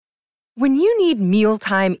When you need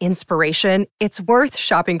mealtime inspiration, it's worth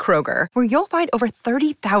shopping Kroger, where you'll find over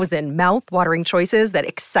 30,000 mouth-watering choices that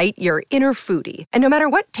excite your inner foodie. And no matter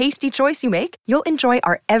what tasty choice you make, you'll enjoy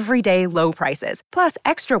our everyday low prices, plus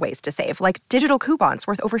extra ways to save, like digital coupons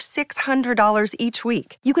worth over $600 each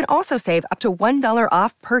week. You can also save up to $1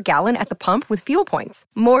 off per gallon at the pump with fuel points.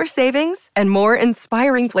 More savings and more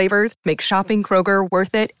inspiring flavors make shopping Kroger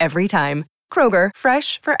worth it every time. Kroger,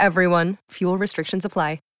 fresh for everyone. Fuel restrictions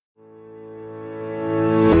apply.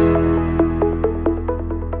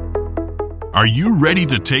 Are you ready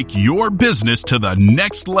to take your business to the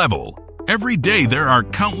next level? Every day there are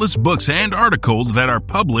countless books and articles that are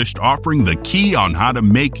published offering the key on how to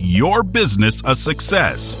make your business a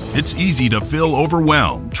success. It's easy to feel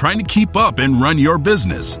overwhelmed trying to keep up and run your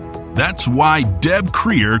business. That's why Deb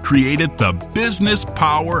Creer created the Business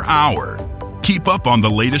Power Hour. Keep up on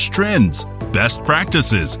the latest trends, best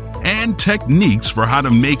practices, and techniques for how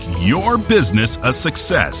to make your business a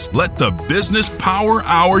success. Let the Business Power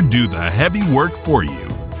Hour do the heavy work for you.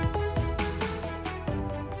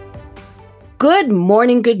 Good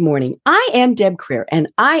morning. Good morning. I am Deb Creer, and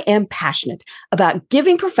I am passionate about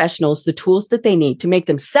giving professionals the tools that they need to make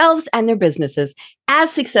themselves and their businesses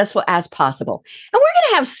as successful as possible. And we're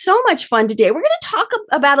going to have so much fun today. We're going to talk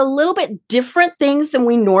about a little bit different things than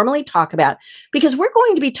we normally talk about, because we're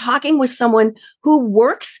going to be talking with someone who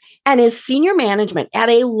works and is senior management at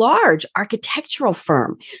a large architectural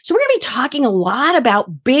firm. So we're going to be talking a lot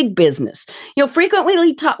about big business. Frequently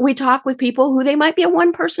we talk with people who they might be a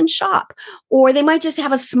one-person shop, or they might just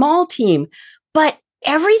have a small team, but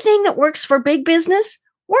everything that works for big business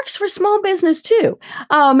works for small business too.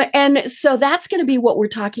 And so that's going to be what we're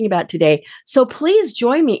talking about today. So please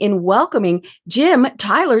join me in welcoming Jim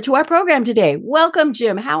Tyler to our program today. Welcome,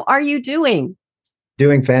 Jim. How are you doing?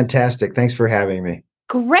 Doing fantastic. Thanks for having me.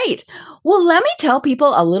 Great. Well, let me tell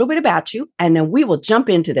people a little bit about you, and then we will jump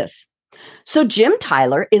into this. So Jim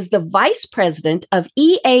Tyler is the Vice President of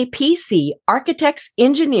EAPC Architects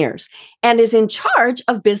Engineers and is in charge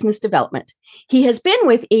of business development. He has been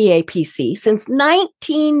with EAPC since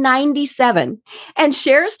 1997 and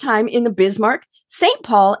shares time in the Bismarck, St.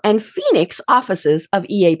 Paul, and Phoenix offices of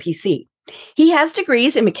EAPC. He has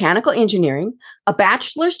degrees in mechanical engineering, a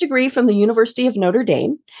bachelor's degree from the University of Notre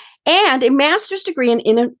Dame, and a master's degree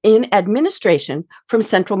in administration from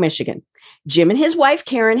Central Michigan. Jim and his wife,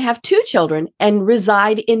 Karen, have 2 children and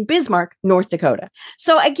reside in Bismarck, North Dakota.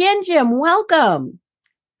 So again, Jim, welcome.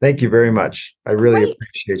 Thank you very much. I really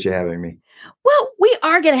appreciate you having me. Well, we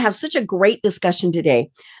are going to have such a great discussion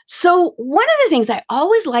today. So one of the things I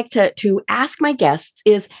always like to ask my guests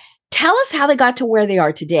is, tell us how they got to where they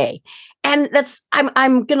are today. And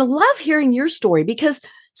I'm going to love hearing your story, because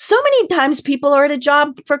so many times people are at a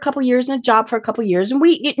job for a couple years and a job for a couple years. And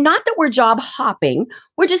not that we're job hopping,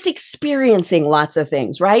 we're just experiencing lots of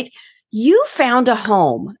things, right? You found a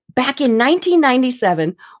home back in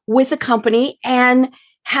 1997 with a company and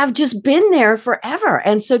have just been there forever.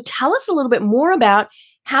 And so tell us a little bit more about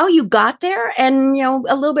how you got there and,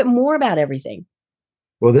 a little bit more about everything.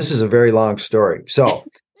 Well, this is a very long story. So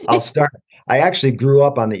I'll start. I actually grew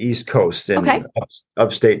up on the East Coast in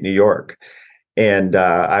upstate New York. And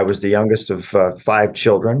I was the youngest of 5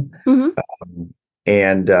 children. Mm-hmm.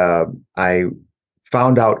 And I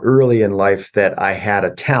found out early in life that I had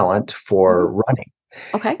a talent for running.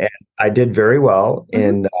 Okay. And I did very well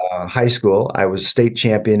in high school. I was state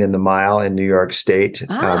champion in the mile in New York State.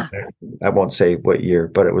 I won't say what year,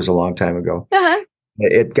 but it was a long time ago. Uh-huh.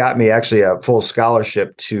 It got me actually a full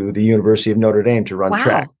scholarship to the University of Notre Dame to run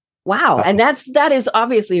track. Wow. And that is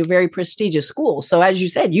obviously a very prestigious school. So as you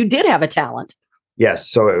said, you did have a talent.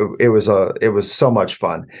 Yes. So it was so much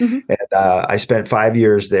fun. Mm-hmm. And I spent 5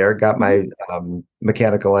 years there, got my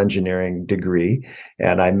mechanical engineering degree,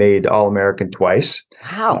 and I made All-American twice.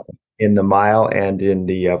 Wow. In the mile and in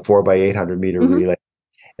the 4x800 meter relay.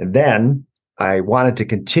 And then I wanted to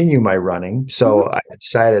continue my running. So I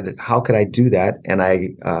decided, how could I do that? And I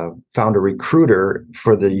found a recruiter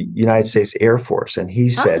for the United States Air Force. And he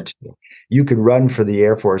said, you could run for the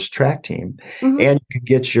Air Force track team and you could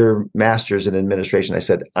get your master's in administration. I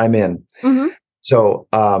said, I'm in. Mm-hmm. So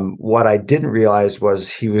what I didn't realize was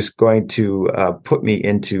he was going to put me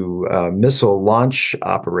into missile launch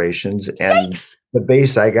operations. And the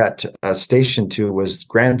base I got stationed to was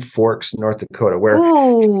Grand Forks, North Dakota,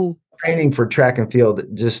 where training for track and field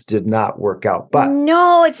just did not work out. But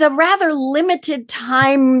no, it's a rather limited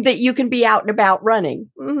time that you can be out and about running.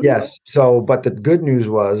 Mm-hmm. Yes. So, but the good news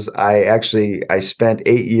was I spent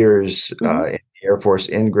 8 years in the Air Force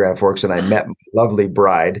in Grand Forks, and I met my lovely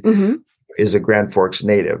bride, who is a Grand Forks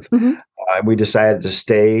native. We decided to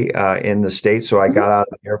stay in the States. So I got out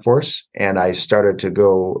of the Air Force and I started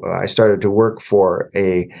to work for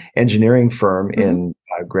a engineering firm in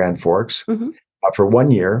Grand Forks for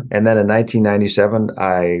 1 year. And then in 1997,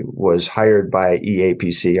 I was hired by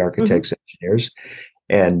EAPC, Architects and Engineers,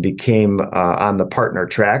 and became on the partner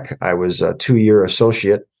track. I was a 2-year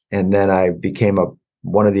associate, and then I became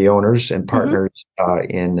one of the owners and partners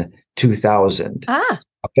in 2000.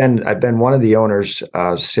 I've been one of the owners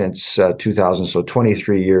since 2000, so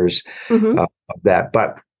 23 years of that.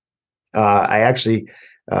 But I actually,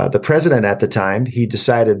 the president at the time, he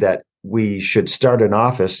decided that we should start an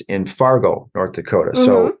office in Fargo, North Dakota.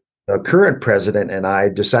 So the current president and I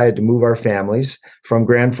decided to move our families from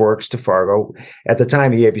Grand Forks to Fargo. At the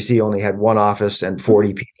time, EAPC only had one office and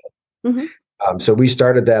 40 people. So we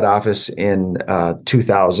started that office in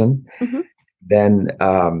 2000. Then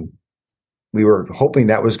we were hoping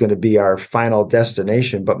that was going to be our final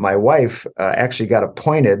destination, but my wife actually got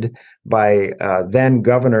appointed by then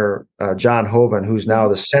Governor John Hoeven, who's now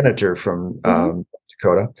the senator from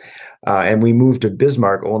Dakota, and we moved to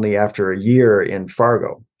Bismarck only after a year in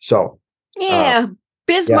Fargo. So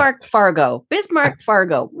Bismarck, Fargo.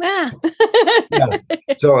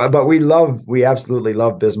 So, but we absolutely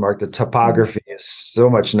love Bismarck. The topography is so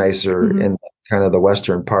much nicer in kind of the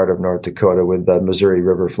western part of North Dakota with the Missouri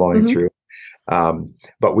River flowing through.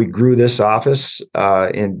 But we grew this office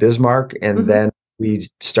in Bismarck, and then we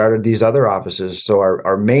started these other offices. So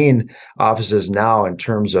our main offices now, in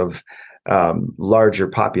terms of larger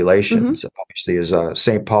populations, obviously, is a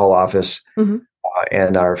St. Paul office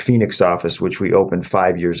and our Phoenix office, which we opened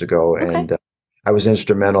 5 years ago. And I was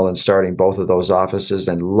instrumental in starting both of those offices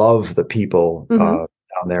and love the people down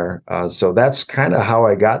there. So that's kind of how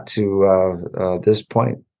I got to this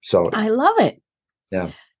point. So I love it.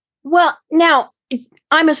 Yeah. Well, now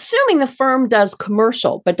I'm assuming the firm does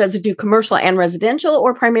commercial, but does it do commercial and residential,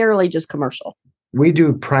 or primarily just commercial? We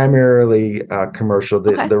do primarily commercial.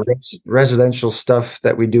 The residential stuff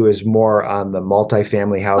that we do is more on the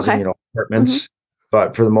multifamily housing, apartments.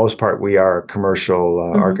 But for the most part, we are a commercial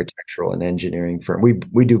architectural and engineering firm.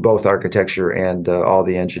 We do both architecture and all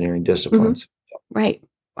the engineering disciplines. Right.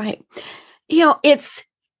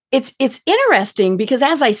 It's interesting because,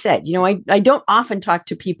 as I said, I don't often talk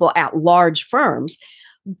to people at large firms,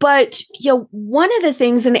 but one of the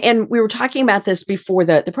things, and we were talking about this before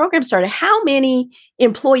the program started, how many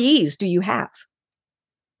employees do you have?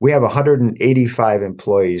 We have 185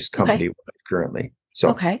 employees company-wide currently.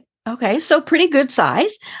 So Okay. So pretty good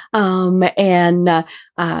size. I looked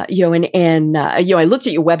at your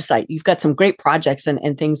website. You've got some great projects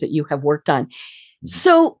and things that you have worked on.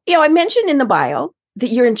 So, I mentioned in the bio that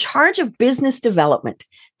you're in charge of business development.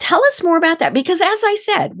 Tell us more about that, because as I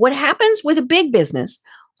said, what happens with a big business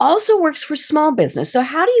also works for small business. So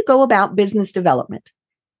how do you go about business development?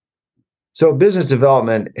 So business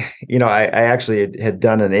development, I actually had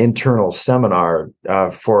done an internal seminar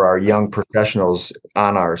for our young professionals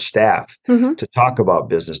on our staff to talk about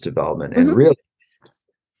business development. And really,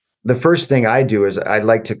 the first thing I do is I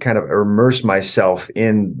like to kind of immerse myself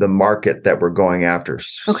in the market that we're going after.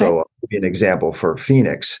 So I'll give you an example for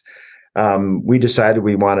Phoenix. We decided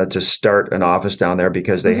we wanted to start an office down there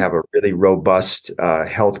because they have a really robust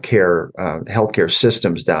healthcare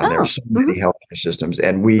systems down there. So many healthcare systems,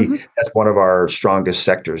 and that's one of our strongest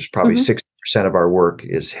sectors. Probably 60% of our work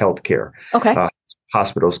is healthcare.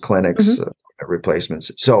 Hospitals, clinics,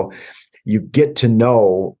 replacements. So you get to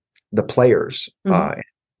know the players.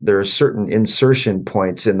 There are certain insertion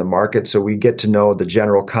points in the market. So we get to know the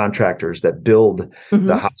general contractors that build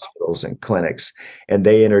the hospitals and clinics, and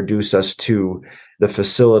they introduce us to the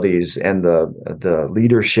facilities and the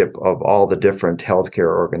leadership of all the different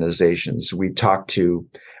healthcare organizations. We talk to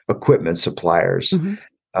equipment suppliers,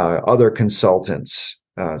 other consultants.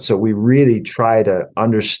 So we really try to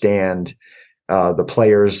understand the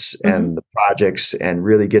players and the projects and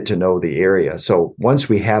really get to know the area. So once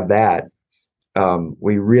we have that,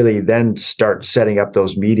 we really then start setting up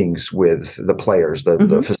those meetings with the players, the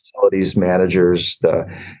facilities managers,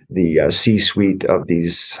 the C-suite of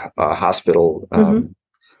these hospitals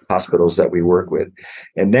that we work with,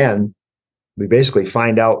 and then we basically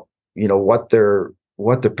find out, what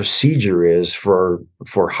the procedure is for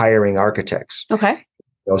hiring architects.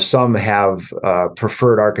 Some have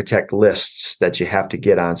preferred architect lists that you have to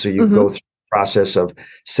get on, so you go through the process of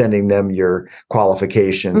sending them your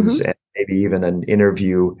qualifications and maybe even an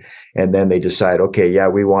interview, and then they decide, okay, yeah,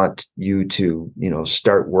 we want you to,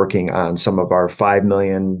 start working on some of our $5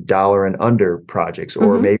 million and under projects,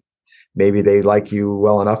 or maybe they like you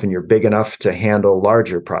well enough and you're big enough to handle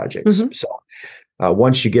larger projects. So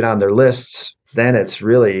once you get on their lists, then it's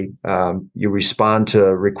really you respond to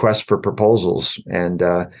requests for proposals, and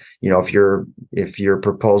if your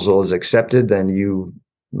proposal is accepted, then you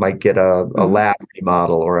might get a lab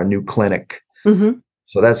remodel or a new clinic. Mm-hmm.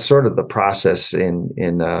 So that's sort of the process in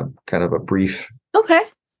kind of a brief. Okay.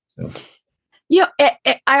 So.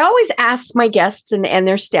 I always ask my guests and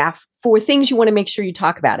their staff for things you want to make sure you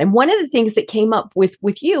talk about. And one of the things that came up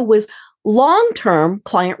with you was long-term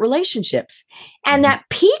client relationships. And that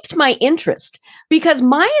piqued my interest because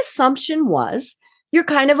my assumption was you're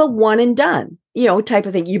kind of a one and done, type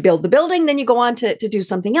of thing. You build the building, then you go on to do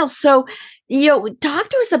something else. So, talk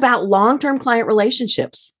to us about long-term client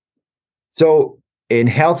relationships. So in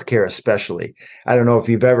healthcare, especially, I don't know if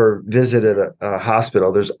you've ever visited a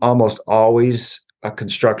hospital, there's almost always a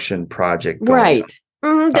construction project going right. on.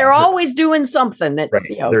 Mm-hmm. They're always doing something that's,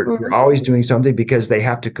 right. They're always doing something because they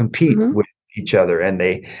have to compete with each other, and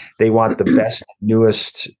they want the best,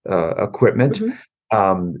 newest equipment.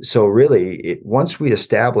 So really, once we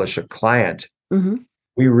establish a client,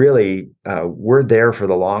 we really, we're there for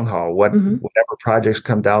the long haul, whatever projects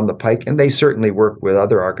come down the pike, and they certainly work with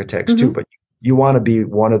other architects too, but you want to be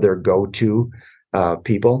one of their go-to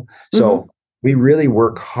people. So we really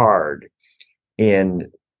work hard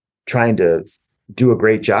in trying to do a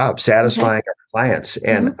great job satisfying our clients.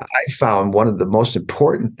 And I found one of the most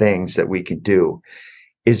important things that we can do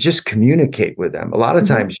is just communicate with them. A lot of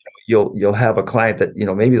times you'll have a client that,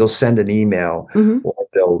 maybe they'll send an email or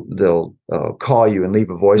they'll call you and leave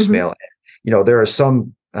a voicemail. There are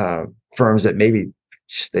some firms that maybe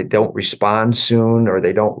they don't respond soon or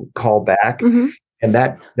they don't call back. And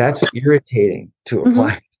that's irritating to a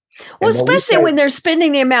client. Well, especially when they're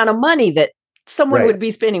spending the amount of money that someone would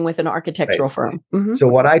be spending with an architectural firm. So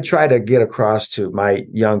what I try to get across to my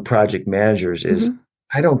young project managers is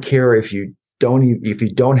I don't care if you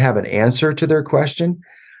don't have an answer to their question,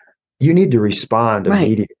 you need to respond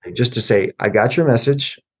immediately just to say, I got your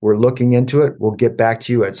message. We're looking into it. We'll get back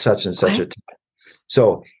to you at such and such a time.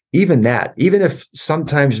 So even if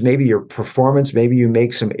sometimes maybe your performance, maybe you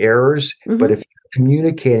make some errors, but if you're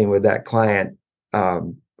communicating with that client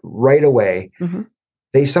right away,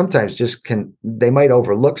 they sometimes they might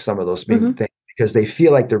overlook some of those things because they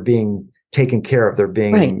feel like they're being taken care of. They're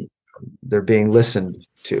being listened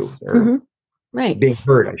to, or being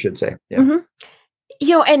heard, I should say. Yeah.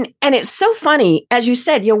 And it's so funny, as you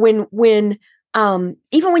said, when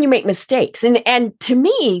even when you make mistakes, and to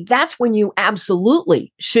me, that's when you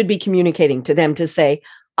absolutely should be communicating to them to say,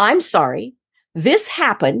 I'm sorry, this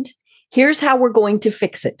happened. Here's how we're going to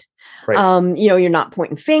fix it. Right. You're not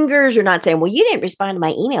pointing fingers. You're not saying, well, you didn't respond to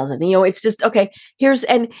my emails. And, it's just, okay, here's,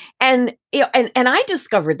 and I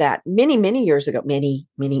discovered that many, many years ago,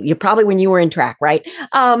 you probably when you were in track, right?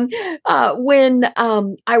 When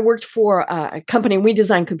I worked for a company, we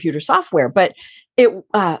designed computer software, but it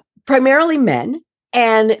primarily men.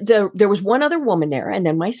 And there was one other woman there and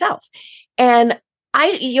then myself. And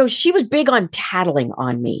she was big on tattling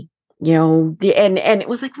on me. And it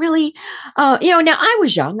was like, really, now I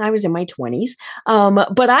was young, I was in my 20s,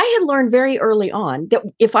 but I had learned very early on that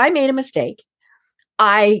if I made a mistake,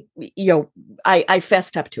 I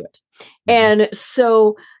fessed up to it. And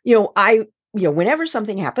so, whenever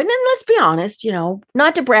something happened, and let's be honest,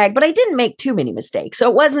 not to brag, but I didn't make too many mistakes. So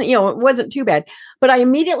it wasn't too bad, but I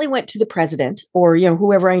immediately went to the president or,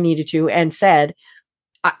 whoever I needed to and said,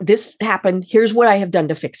 this happened. Here's what I have done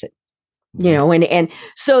to fix it. And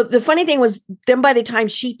so the funny thing was then by the time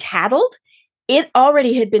she tattled, it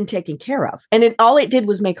already had been taken care of. And all it did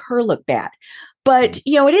was make her look bad. But,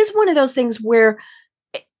 it is one of those things where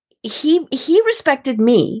he respected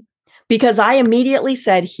me because I immediately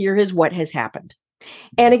said, here is what has happened.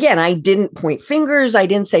 And again, I didn't point fingers. I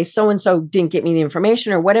didn't say so-and-so didn't get me the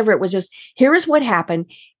information or whatever. It was just, here is what happened.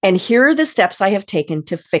 And here are the steps I have taken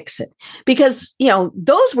to fix it. Because,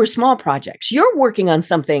 those were small projects. You're working on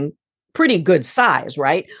something pretty good size,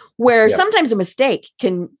 right? Where sometimes a mistake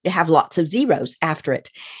can have lots of zeros after it.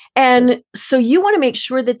 And so you want to make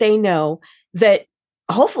sure that they know that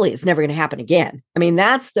hopefully it's never going to happen again. I mean,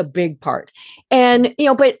 that's the big part. And,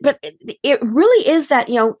 but it really is that,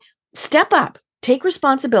 step up, take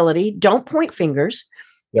responsibility, don't point fingers.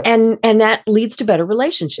 And that leads to better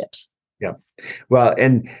relationships. Yeah. Well,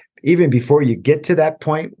 and even before you get to that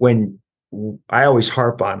point, when I always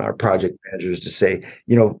harp on our project managers to say,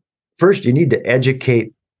 first, you need to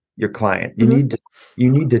educate your client. You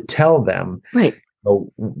need to tell them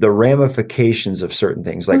the ramifications of certain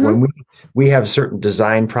things. Like when we have certain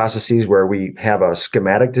design processes where we have a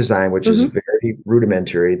schematic design, which is very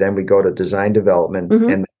rudimentary. Then we go to design development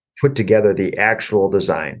and put together the actual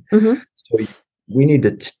design. So we need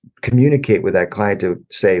to communicate with that client to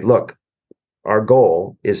say, look, our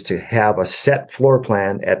goal is to have a set floor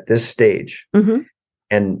plan at this stage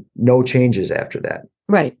and no changes after that.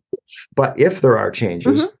 Right. But if there are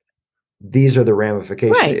changes, these are the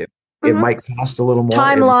ramifications. Right. It might cost a little more.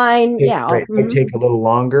 Timeline. It might take a little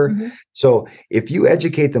longer. So if you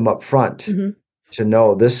educate them up front to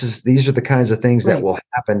know these are the kinds of things that will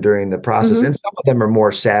happen during the process. And some of them are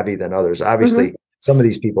more savvy than others. Obviously, some of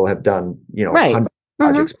these people have done, 100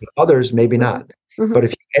 projects, but others maybe not. But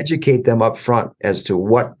if you educate them up front as to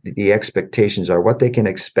what the expectations are, what they can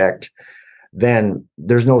expect, then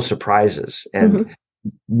there's no surprises. And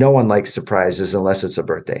no one likes surprises unless it's a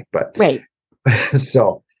birthday. But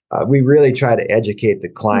so we really try to educate the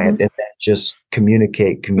client and then just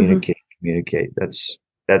communicate. That's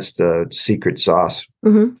the secret sauce.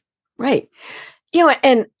 Right.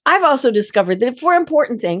 And I've also discovered that for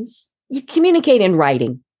important things, you communicate in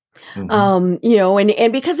writing. And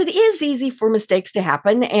because it is easy for mistakes to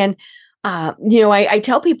happen. And, I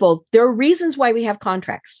tell people there are reasons why we have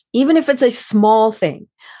contracts, even if it's a small thing,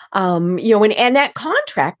 and that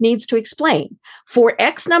contract needs to explain for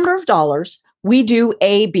X number of dollars, we do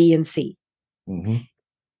A, B, and C. And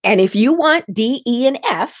if you want D, E, and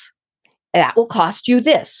F, that will cost you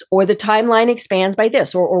this, or the timeline expands by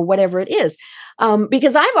this, or whatever it is.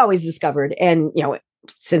 Because I've always discovered, and,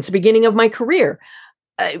 since the beginning of my career,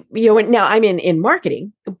 now I'm in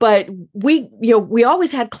marketing, but we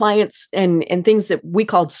always had clients and things that we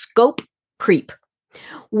called scope creep,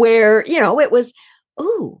 where, it was,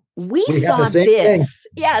 ooh, we saw this. Thing.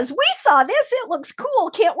 Yes, we saw this. It looks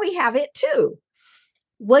cool. Can't we have it too?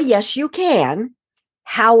 Well, yes, you can.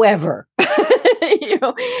 However,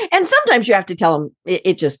 and sometimes you have to tell them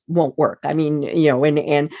it just won't work. I mean,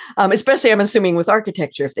 and especially I'm assuming with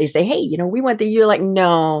architecture, if they say, hey, we want you're like,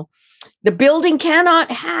 no, the building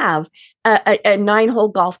cannot have a 9-hole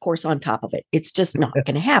golf course on top of it. It's just not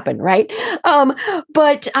going to happen. Right.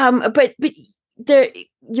 But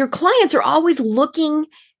your clients are always looking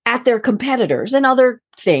at their competitors and other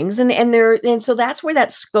things. And so that's where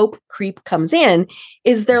that scope creep comes in,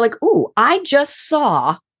 is they're like, ooh, I just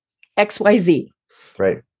saw XYZ.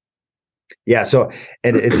 Right. Yeah. So,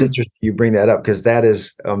 and it's interesting you bring that up, because that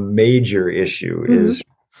is a major issue is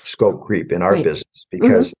scope creep in our business,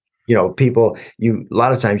 because, people, a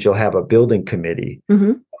lot of times you'll have a building committee,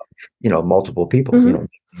 multiple people,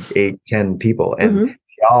 8, 10 people, and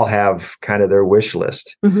they all have kind of their wish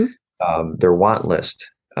list, their want list,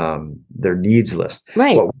 their needs list.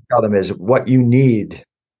 Right. What we tell them is what you need.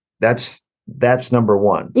 That's number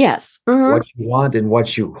one. Yes. What you want and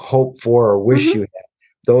what you hope for or wish you had.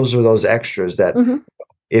 Those are those extras that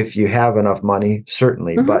if you have enough money,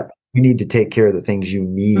 certainly, but you need to take care of the things you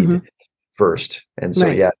need first. And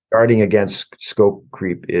so, guarding against scope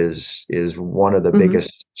creep is one of the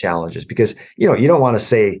biggest challenges, because, you don't want to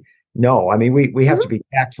say no. I mean, we have to be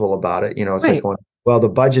tactful about it. It's like going, well, the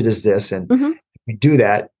budget is this, and if we do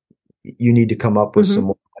that, you need to come up with some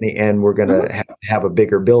more money, and we're going to have a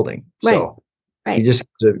bigger building. So you just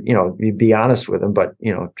have to, you be honest with them, but,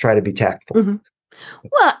 try to be tactful.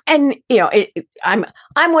 Well, and, I'm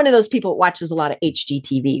one of those people that watches a lot of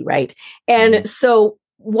HGTV, right? And so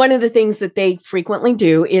one of the things that they frequently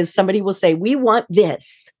do is somebody will say, we want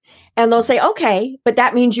this. And they'll say, okay, but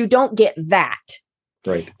that means you don't get that.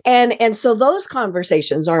 Right. And so those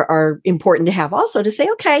conversations are important to have also, to say,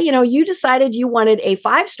 okay, you decided you wanted a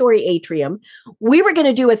 5-story atrium. We were going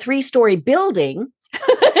to do a 3-story building.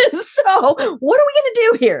 So what are we going to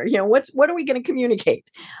do here? What are we going to communicate?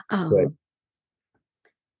 Right.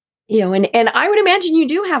 And I would imagine you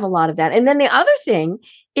do have a lot of that. And then the other thing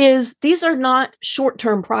is, these are not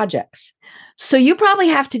short-term projects. So you probably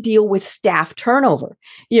have to deal with staff turnover.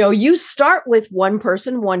 You start with one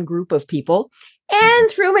person, one group of people,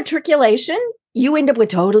 and through matriculation, you end up with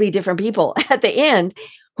totally different people at the end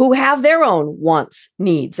who have their own wants,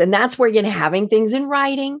 needs. And that's where, having things in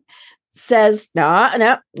writing says,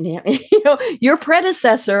 no, your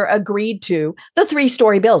predecessor agreed to the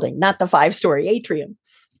 3-story building, not the 5-story atrium.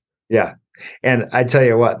 Yeah. And I tell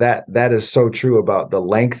you what, that is so true about the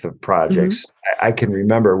length of projects. I can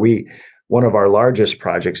remember one of our largest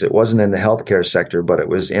projects, it wasn't in the healthcare sector, but it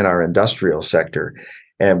was in our industrial sector.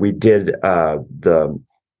 And we did the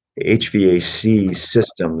HVAC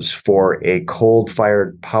systems for a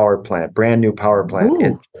coal-fired power plant, brand new power plant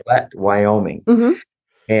in Gillette, Wyoming.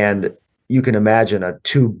 And you can imagine a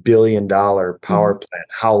 $2 billion power plant,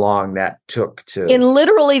 how long that took to... In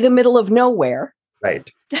literally the middle of nowhere. Right.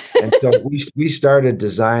 And so we started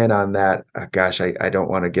design on that. Gosh, I don't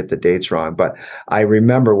want to get the dates wrong, but I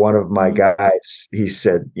remember one of my guys, he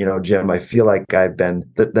said, Jim, I feel like I've been,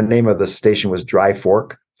 the name of the station was Dry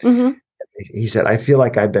Fork. They he said, I feel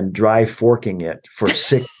like I've been dry forking it for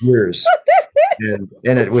 6 years. And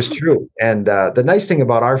it was true. And the nice thing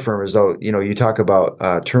about our firm is, though, you talk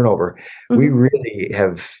about turnover, we really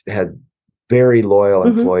have had very loyal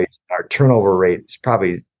employees. Our turnover rate is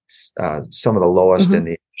probably some of the lowest in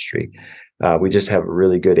the industry. We just have a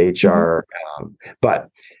really good HR. But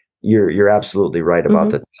you're absolutely right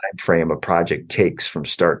about the time frame a project takes from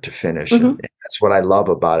start to finish. And that's what I love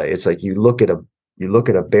about it. It's like you look at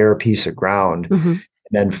a bare piece of ground.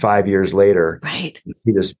 And then 5 years later, you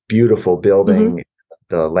see this beautiful building,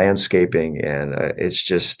 the landscaping, and it's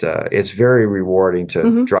just it's very rewarding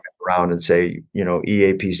to drive around and say,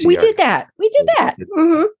 EAPC. We did that.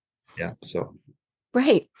 Yeah. So.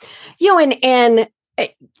 Right. And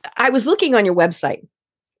I was looking on your website,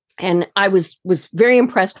 and I was very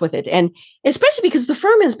impressed with it, and especially because the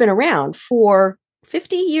firm has been around for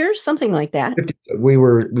 50 years, something like that.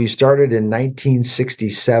 We started in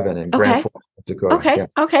 1967 in Grand Forks, North Dakota. Okay. Yeah.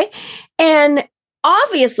 Okay. And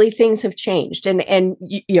obviously things have changed, and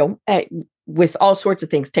with all sorts of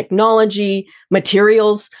things, technology,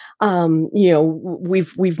 materials,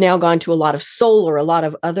 we've now gone to a lot of solar, a lot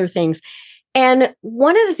of other things. And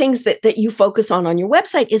one of the things that you focus on your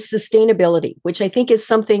website is sustainability, which I think is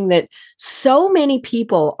something that so many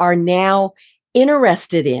people are now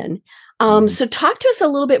interested in. So talk to us a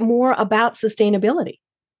little bit more about sustainability.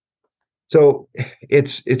 So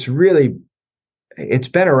it's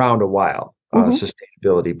been around a while,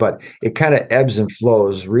 sustainability, but it kind of ebbs and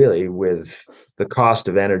flows really with the cost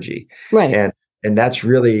of energy. Right. And that's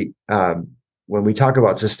really, when we talk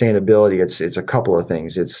about sustainability, it's a couple of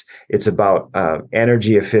things. It's about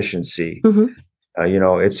energy efficiency.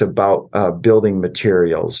 It's about building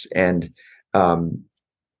materials and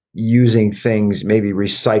using things, maybe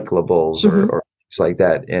recyclables or things like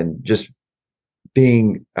that, and just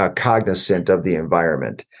being cognizant of the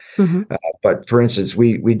environment. But for instance,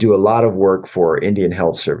 we do a lot of work for Indian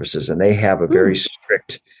Health Services, and they have very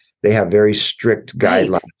strict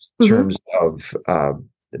guidelines in terms of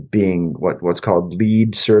being what's called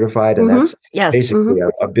LEED certified, and that's basically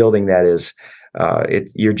a building that is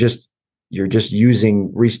you're just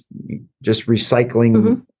using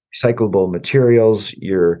recycling. Recyclable materials,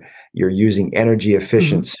 you're using energy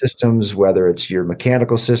efficient systems, whether it's your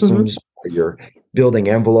mechanical systems or your building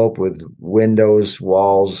envelope with windows,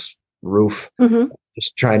 walls, roof,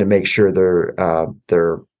 just trying to make sure they're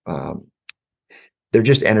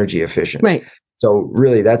just energy efficient. Right. So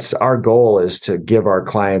really that's our goal, is to give our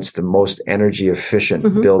clients the most energy efficient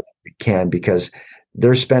building we can, because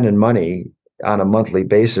they're spending money on a monthly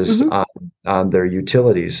basis on their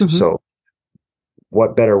utilities. So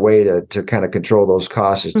what better way to kind of control those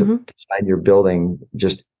costs is to design your building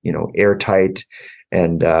just, airtight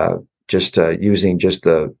and just using just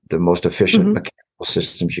the most efficient mechanical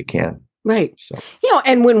systems you can. Right. So.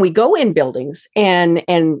 And when we go in buildings and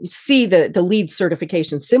see the LEED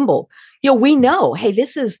certification symbol, we know, hey,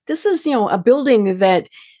 this is a building that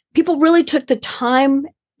people really took the time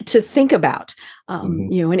to think about.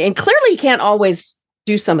 And clearly you can't always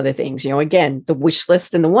do some of the things, again, the wish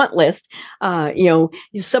list and the want list.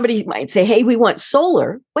 Somebody might say, hey, we want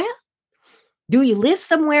solar. Well, do you live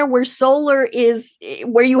somewhere where solar is,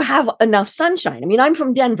 where you have enough sunshine? I mean, I'm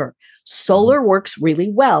from Denver. Solar works really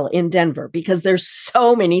well in Denver because there's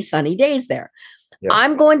so many sunny days there. Yeah.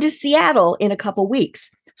 I'm going to Seattle in a couple weeks.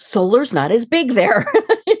 Solar's not as big there.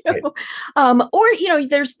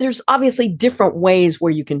 There's obviously different ways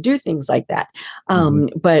where you can do things like that.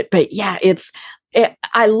 But yeah,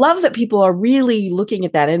 I love that people are really looking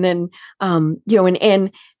at that. And then, and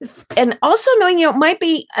also knowing, it might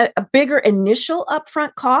be a bigger initial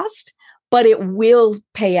upfront cost, but it will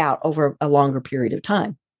pay out over a longer period of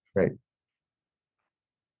time. Right.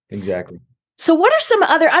 Exactly. So what are some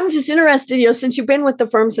other, I'm just interested, since you've been with the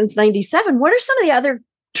firm since 97, what are some of the other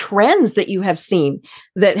trends that you have seen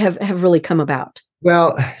that have really come about?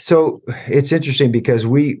 Well, so it's interesting because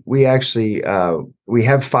we actually we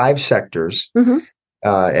have 5 sectors at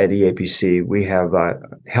EAPC. We have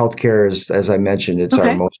healthcare, as I mentioned, it's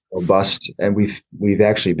our most robust, and we've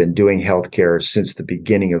actually been doing healthcare since the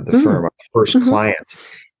beginning of the firm. Our first client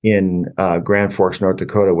in Grand Forks, North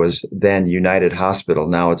Dakota, was then United Hospital.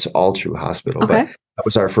 Now it's All True Hospital, but that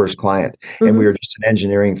was our first client, and we were just an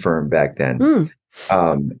engineering firm back then.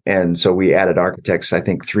 And so we added architects, I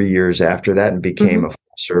think 3 years after that, and became a full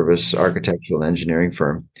service architectural engineering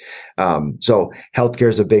firm. So healthcare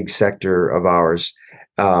is a big sector of ours.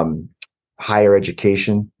 Higher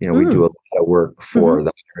education, we do a lot of work for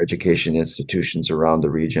the higher education institutions around the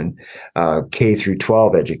region. K through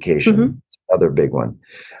 12 education, another big one.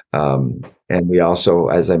 And we also,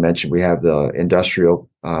 as I mentioned, we have the industrial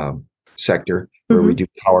sector where we do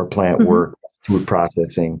power plant work, food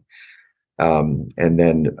processing. And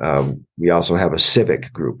then we also have a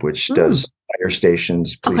civic group, which does fire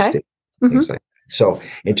stations, police stations, things like that. So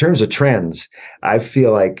in terms of trends, I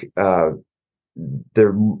feel like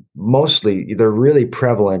they're really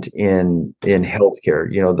prevalent in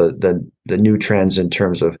healthcare. You know, the new trends in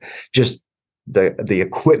terms of just the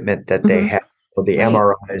equipment that they have, the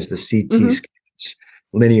MRIs, the CT scans,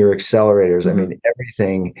 linear accelerators. I mean,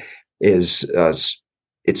 everything is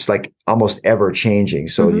it's like almost ever changing.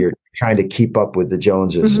 So you're trying to keep up with the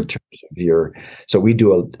Joneses in terms of so we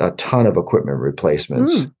do a ton of equipment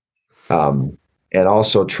replacements. And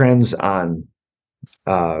also trends on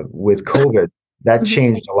with COVID that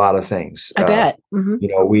changed a lot of things. I bet. You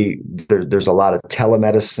know, there's a lot of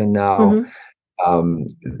telemedicine now.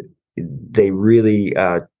 They really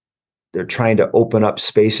they're trying to open up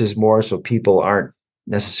spaces more so people aren't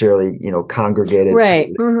necessarily, you know, congregated.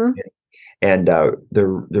 Right. And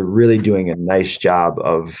they're really doing a nice job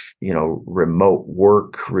of, you know, remote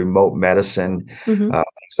work, remote medicine, things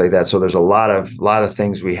like that. So there's a lot of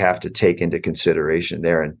things we have to take into consideration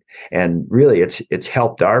there, and really it's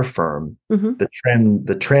helped our firm.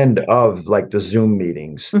 The trend of like the Zoom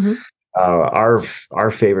meetings.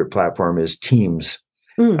 Our favorite platform is Teams.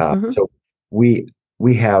 So we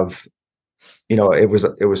have. You know, it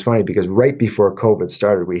was funny because right before COVID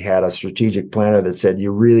started, we had a strategic planner that said, you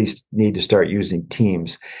really need to start using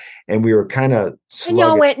Teams. And we were kind of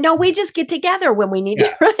no, we just get together when we need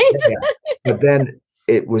it, right? But then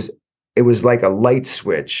it was like a light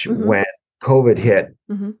switch when COVID hit.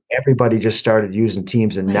 Everybody just started using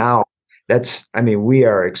Teams. And now we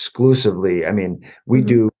are exclusively, we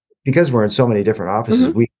do, because we're in so many different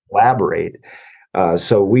offices, we collaborate.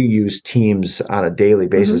 So we use Teams on a daily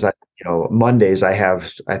basis. Mondays I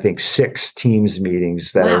have, I think, 6 Teams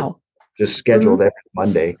meetings that are just scheduled every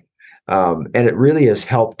Monday. And it really has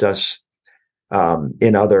helped us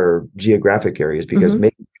in other geographic areas because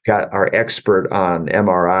maybe we've got our expert on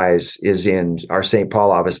MRIs is in our St.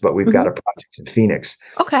 Paul office, but we've got a project in Phoenix.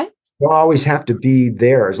 Okay. We don't always have to be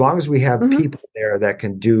there as long as we have people there that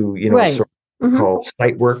can do, sort of called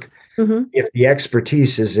site work. If the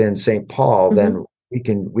expertise is in St. Paul, then we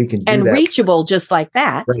can do and that. Reachable just like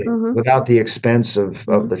that, without the expense of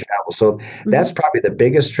the travel. So that's probably the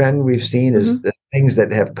biggest trend we've seen is the things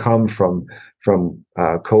that have come from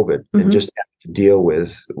COVID and just have to deal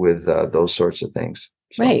with those sorts of things.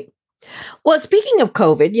 So. Right. Well, speaking of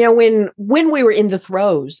COVID, you know, when we were in the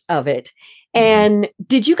throes of it, and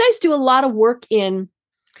did you guys do a lot of work in?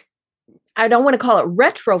 I don't want to call it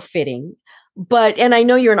retrofitting. And I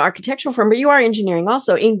know you're an architectural firm, but you are engineering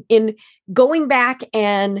also in going back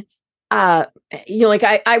and, like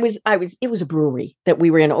it was a brewery that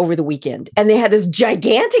we were in over the weekend, and they had this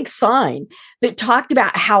gigantic sign that talked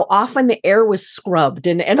about how often the air was scrubbed.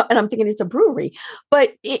 And I'm thinking it's a brewery,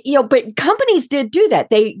 but but companies did do that.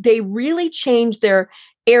 They really changed their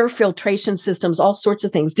air filtration systems, all sorts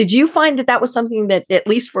of things. Did you find that was something that at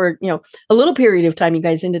least for, a little period of time you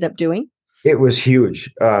guys ended up doing? It was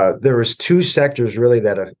huge. There was 2 sectors really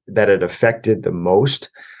that it affected the most.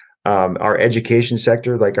 Our education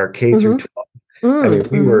sector, like our K through 12.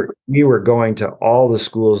 We were going to all the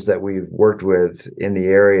schools that we've worked with in the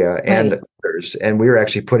area and others, and we were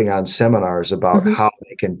actually putting on seminars about how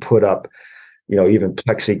they can put up, even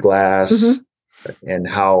plexiglass and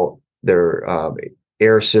how their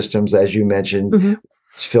air systems, as you mentioned,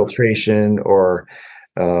 filtration or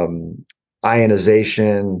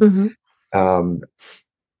ionization.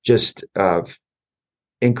 Just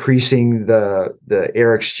increasing the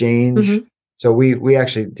air exchange. So we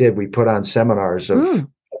actually we put on seminars of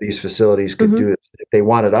these facilities could do it. If they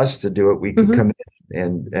wanted us to do it, we could come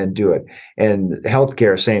in and do it. And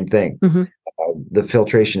healthcare, same thing. The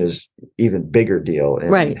filtration is even bigger deal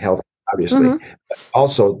in health, obviously. But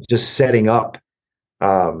also just setting up,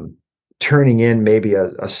 turning in maybe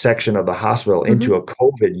a section of the hospital into a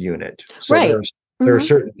COVID unit. So there are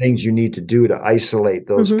certain things you need to do to isolate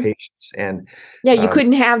those patients. And you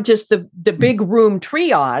couldn't have just the big room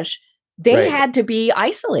triage. They had to be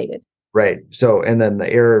isolated. Right. So, and then the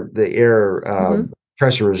air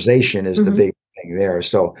pressurization is the big thing there.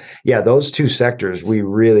 So those 2 sectors, we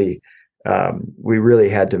really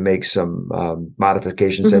had to make some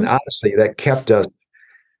modifications. And honestly, that kept us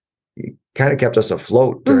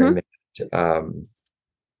afloat during that.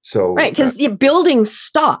 Because the building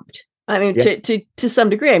stopped. I mean, to some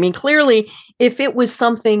degree. I mean, clearly, if it was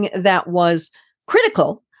something that was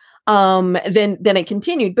critical, then it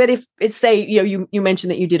continued. But if it's say, you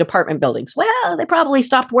mentioned that you did apartment buildings. Well, they probably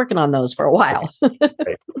stopped working on those for a while.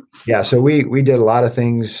 Yeah, so we did a lot of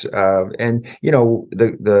things, and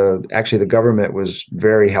the government was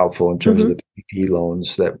very helpful in terms of the PPP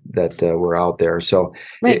loans that were out there. So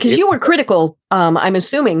right, because you were critical, I'm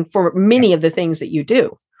assuming, for many of the things that you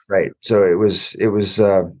do. Right. So it was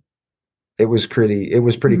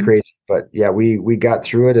pretty crazy, but yeah, we got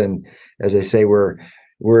through it, and as I say, we're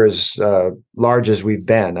as large as we've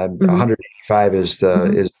been. 185 is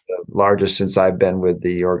the largest since I've been with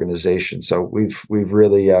the organization. So we've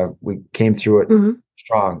really we came through it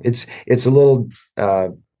strong. It's a little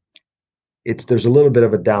there's a little bit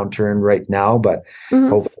of a downturn right now, but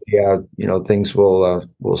hopefully things will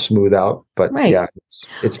smooth out. But yeah,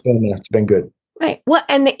 it's been good. Right. Well,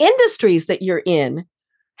 and the industries that you're in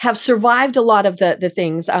have survived a lot of the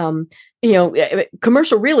things.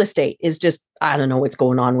 Commercial real estate is just, I don't know what's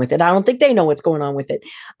going on with it. I don't think they know what's going on with it.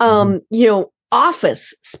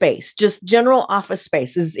 Office space, just general office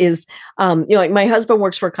space is like my husband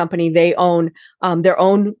works for a company. They own their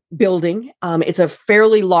own building. It's a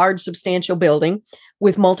fairly large, substantial building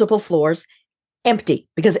with multiple floors, empty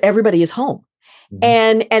because everybody is home.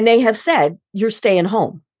 And they have said, you're staying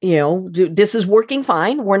home. This is working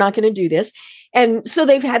fine. We're not going to do this. And so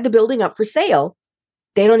they've had the building up for sale.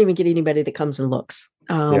 They don't even get anybody that comes and looks,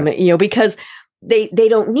 because they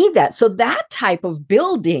don't need that. So that type of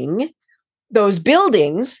building, those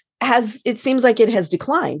buildings it seems like it has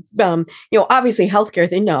declined. Obviously healthcare,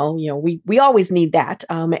 they know, we always need that.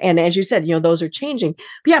 And as you said, those are changing.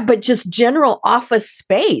 But just general office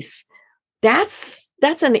space, that's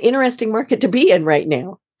an interesting market to be in right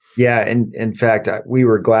now. Yeah. And in fact, we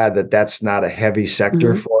were glad that that's not a heavy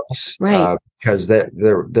sector for us, right? Because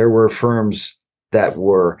there were firms that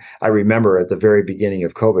were, I remember at the very beginning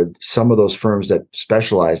of COVID, some of those firms that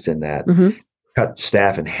specialized in that cut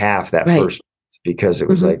staff in half that first, because it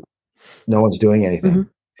was like, no one's doing anything.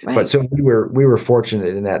 Right. But so we were fortunate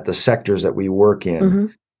in that the sectors that we work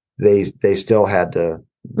in, they still had to,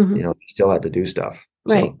 still had to do stuff.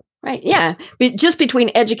 Right. So. Right. Yeah. But just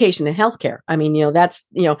between education and healthcare. I mean, that's,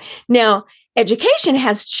 now education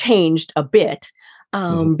has changed a bit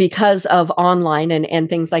because of online and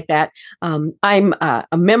things like that. I'm a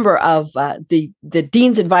member of the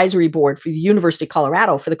Dean's Advisory Board for the University of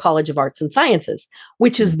Colorado for the College of Arts and Sciences,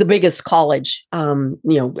 which is the biggest college,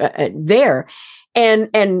 there.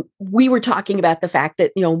 And we were talking about the fact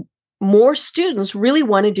that, more students really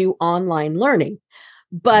want to do online learning,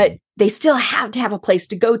 but they still have to have a place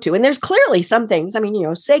to go to. And there's clearly some things,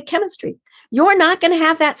 say chemistry, you're not going to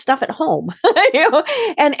have that stuff at home,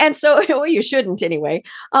 and so, well, you shouldn't anyway.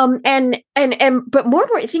 But more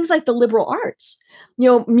important, things like the liberal arts,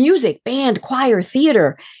 music, band, choir,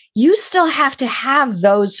 theater, you still have to have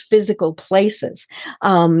those physical places,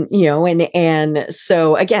 and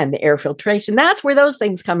so again, the air filtration, that's where those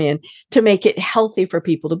things come in to make it healthy for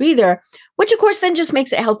people to be there, which of course then just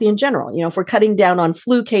makes it healthy in general. If we're cutting down on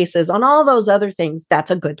flu cases, on all those other things,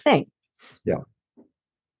 that's a good thing. Yeah.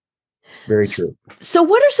 Very true. So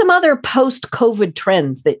what are some other post-COVID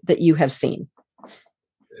trends that you have seen?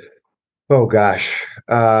 Oh, gosh.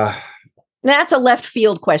 That's a left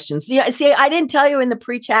field question. See, I didn't tell you in the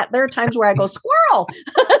pre-chat, there are times where I go, squirrel.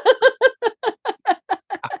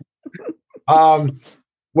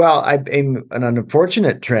 Well, an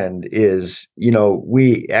unfortunate trend is,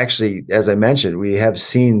 we actually, as I mentioned, we have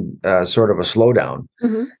seen sort of a slowdown.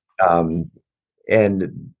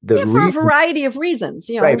 And for a variety of reasons,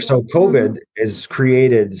 right. So COVID has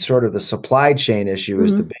created sort of the supply chain issue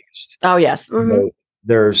is the biggest. Oh, yes.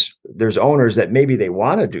 There's owners that maybe they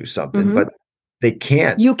want to do something, but they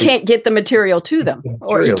can't. You can't get the material to them,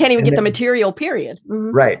 or you can't even get the material, period.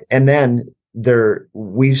 Right. And then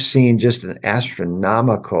we've seen just an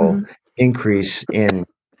astronomical increase in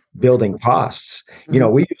building costs.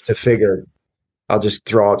 We used to figure, I'll just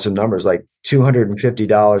throw out some numbers, like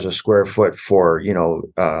 $250 a square foot for,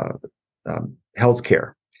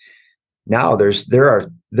 healthcare. Now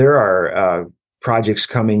there are projects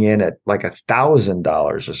coming in at like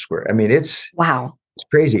 $1,000 a square. I mean, it's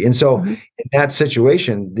crazy. And so in that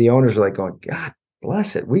situation, the owners are like going, God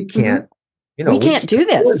bless it. We can't, we can't do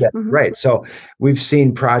this. Right. So we've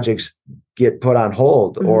seen projects get put on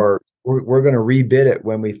hold, or we're going to rebid it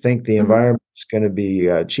when we think the environment is going to be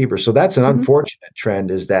cheaper. So that's an unfortunate trend,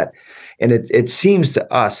 is that, and it seems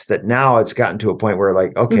to us that now it's gotten to a point where,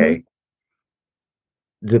 like, okay,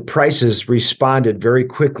 the prices responded very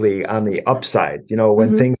quickly on the upside.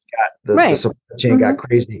 When things got the supply chain got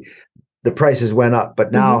crazy, the prices went up.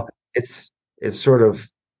 But now it's sort of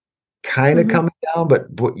kind of coming down, but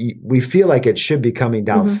we feel like it should be coming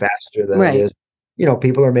down faster than it is.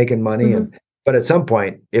 People are making money, but at some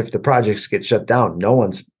point, if the projects get shut down, no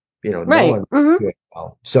one's No Right. one's doing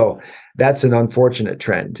well. So that's an unfortunate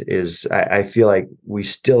trend. Is I feel like we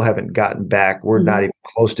still haven't gotten back. We're not even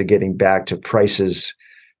close to getting back to prices,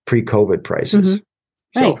 pre-COVID prices.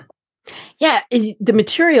 Right. Yeah, the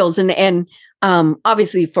materials and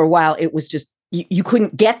obviously for a while it was just you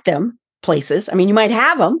couldn't get them places. I mean, you might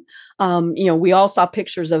have them. We all saw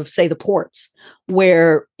pictures of, say, the ports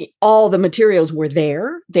where all the materials were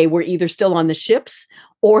there. They were either still on the ships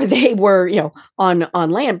or they were, on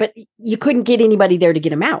land, but you couldn't get anybody there to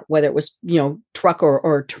get them out, whether it was, truck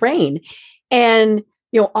or train. And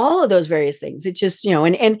all of those various things. It just,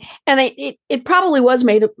 it probably was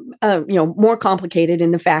made, more complicated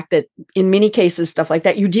in the fact that in many cases, stuff like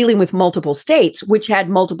that, you're dealing with multiple states, which had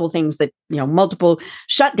multiple things that, multiple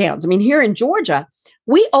shutdowns. I mean, here in Georgia,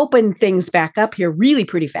 we opened things back up here really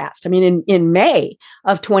pretty fast. I mean, in May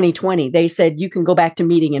of 2020, they said you can go back to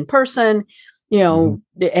meeting in person, and,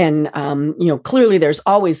 clearly there's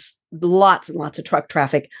always lots and lots of truck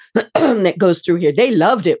traffic that goes through here. They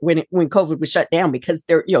loved it when COVID was shut down because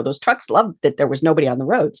those trucks loved that there was nobody on the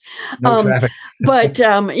roads. No traffic. But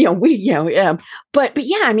I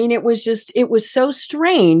mean, it was so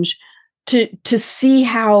strange to see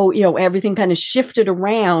how, everything kind of shifted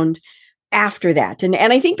around after that. And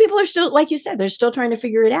I think people are still, like you said, they're still trying to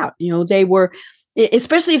figure it out. They were,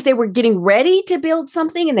 especially if they were getting ready to build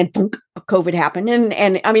something and then boom, COVID happened.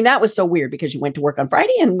 And I mean, that was so weird because you went to work on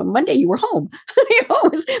Friday and Monday you were home,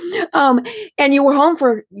 and you were home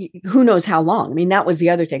for who knows how long. I mean, that was the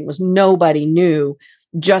other thing, was nobody knew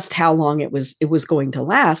just how long it was going to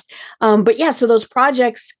last. But yeah, so those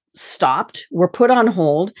projects stopped, were put on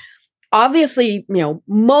hold. Obviously,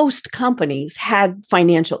 most companies had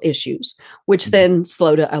financial issues, which then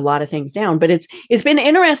slowed a lot of things down. But it's been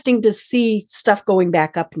interesting to see stuff going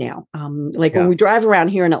back up now. When we drive around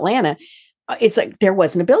here in Atlanta, it's like there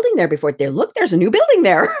wasn't a building there before. There's a new building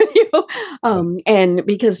there. And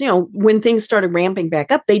because when things started ramping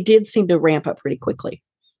back up, they did seem to ramp up pretty quickly.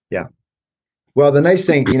 Yeah. Well, the nice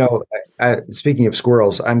thing, speaking of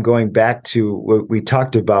squirrels, I'm going back to what we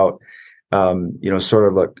talked about. Sort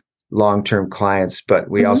of like long-term clients, but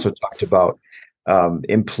we also talked about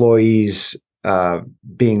employees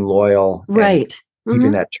being loyal, right?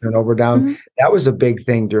 Keeping that turnover down. That was a big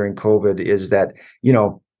thing during COVID, is that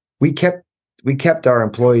we kept our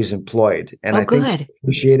employees employed, and I think they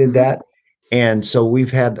appreciated that. And so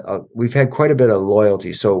we've had quite a bit of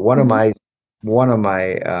loyalty. So one of my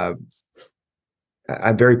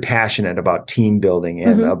I'm very passionate about team building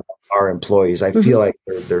and about our employees. I feel like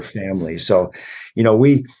they're family. So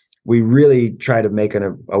we really try to make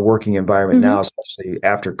a working environment now, especially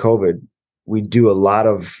after COVID. We do a lot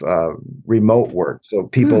of remote work, so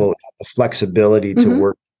people have the flexibility to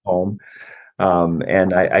work from home,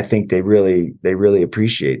 and I think they really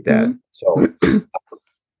appreciate that.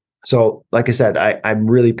 So like I said, I'm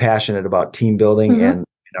really passionate about team building and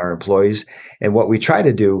our employees. And what we try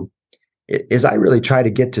to do is I really try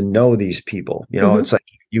to get to know these people. It's like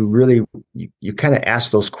you kind of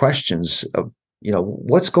ask those questions of,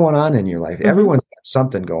 what's going on in your life? Everyone's got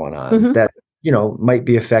something going on that, might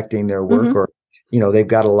be affecting their work, or, they've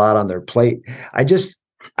got a lot on their plate.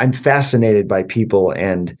 I'm fascinated by people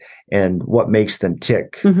and what makes them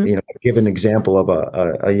tick. Give an example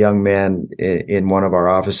of a young man in one of our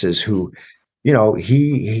offices who,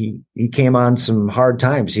 he came on some hard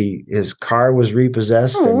times. His car was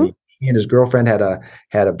repossessed, and he and his girlfriend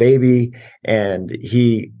had a baby, and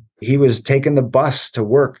he was taking the bus to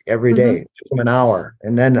work every day. It took him an hour,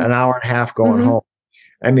 and then an hour and a half going home.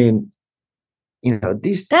 I mean,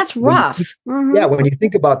 that's rough. Yeah. When you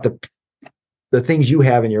think about the things you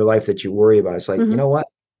have in your life that you worry about, it's like, you know what?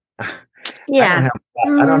 Yeah.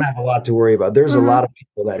 I don't have a lot to worry about. There's a lot of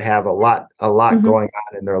people that have a lot going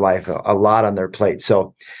on in their life, a lot on their plate.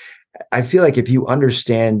 So I feel like if you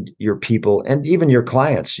understand your people and even your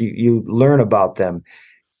clients, you learn about them,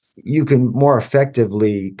 you can more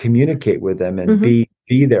effectively communicate with them and be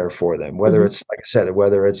there for them, whether it's, like I said,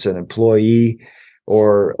 whether it's an employee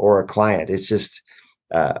or a client. It's just,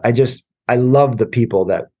 I love the people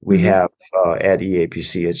that we have at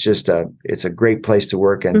EAPC. It's just it's a great place to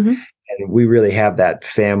work, and we really have that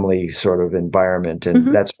family sort of environment,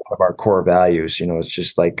 and that's one of our core values. It's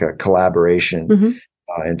just like a collaboration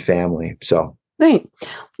and family. So, right.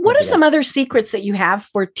 What are some other secrets that you have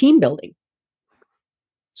for team building?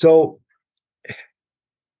 So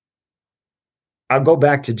I'll go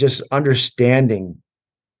back to just understanding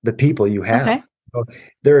the people you have. Okay. So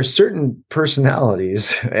there are certain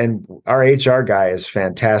personalities, and our HR guy is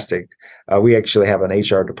fantastic. We actually have an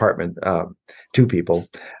HR department, 2 people,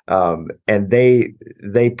 and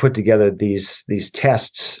they put together these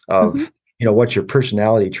tests of what your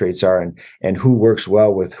personality traits are and who works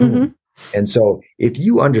well with whom. Mm-hmm. And so if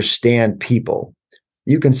you understand people,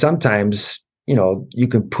 you can sometimes, you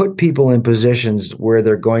can put people in positions where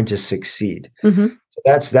they're going to succeed. Mm-hmm.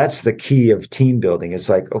 That's the key of team building. It's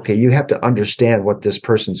like, okay, you have to understand what this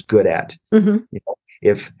person's good at. Mm-hmm.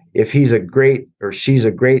 If he's a great or she's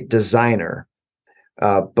a great designer,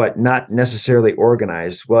 but not necessarily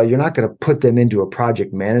organized, well, you're not going to put them into a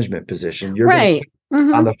project management position. You're right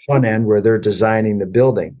on the front end where they're designing the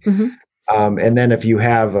building. Mm-hmm. And then if you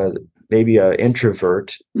have maybe an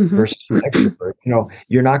introvert mm-hmm. versus an extrovert,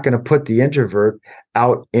 you're not going to put the introvert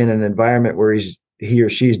out in an environment where he or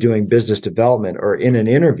she's doing business development or in an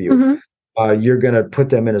interview. Mm-hmm. You're going to put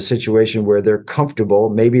them in a situation where they're comfortable.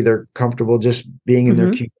 Maybe they're comfortable just being in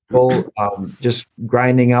their cubicle, just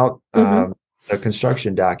grinding out the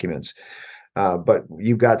construction documents. But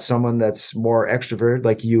you've got someone that's more extroverted,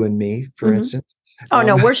 like you and me, for instance. Oh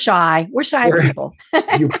no, we're shy. We're shy people.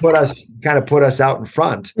 You put us out in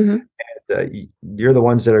front. And, you're the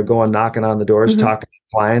ones that are going knocking on the doors, talking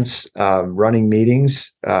to clients, running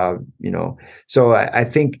meetings. So I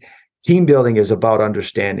think team building is about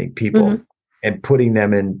understanding people and putting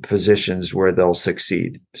them in positions where they'll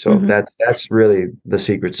succeed. So that's really the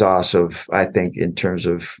secret sauce of, I think, in terms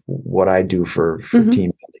of what I do for team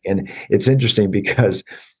building. And it's interesting because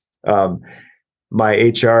my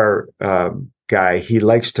HR guy, he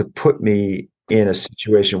likes to put me in a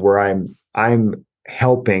situation where I'm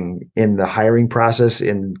helping in the hiring process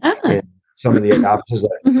in some of the offices.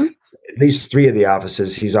 At least 3 of the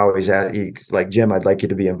offices, he's always he's like, Jim, I'd like you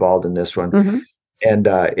to be involved in this one. And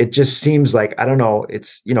it just seems like, I don't know,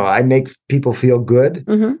 it's, I make people feel good.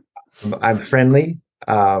 I'm friendly.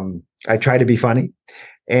 I try to be funny.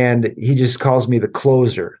 And he just calls me the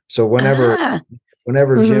closer. So whenever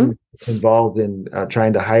Jim is involved in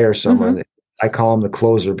trying to hire someone, I call him the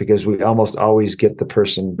closer because we almost always get the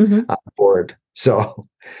person on board. So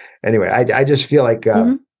anyway, I just feel like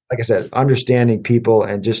I said, understanding people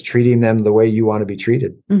and just treating them the way you want to be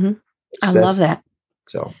treated. I love that.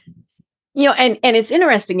 So, and it's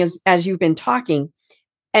interesting as you've been talking,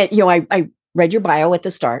 and, I read your bio at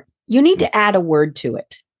the start. You need to add a word to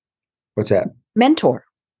it. What's that? Mentor.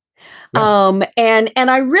 Yeah. And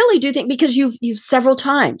I really do think, because you've several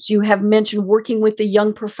times you have mentioned working with the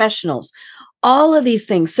young professionals, all of these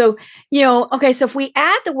things. So, okay, so if we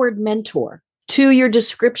add the word mentor to your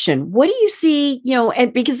description, what do you see,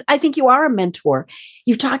 and because I think you are a mentor,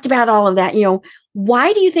 you've talked about all of that,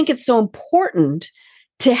 why do you think it's so important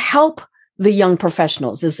to help the young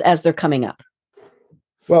professionals as they're coming up?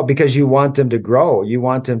 Well, because you want them to grow, you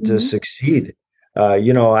want them to succeed.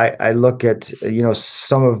 I look at,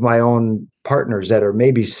 some of my own partners that are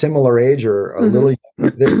maybe similar age or a little,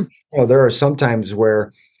 there are some times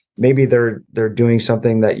where maybe they're doing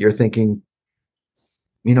something that you're thinking,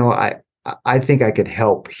 I think I could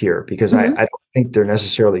help here because I don't think they're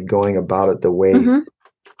necessarily going about it the way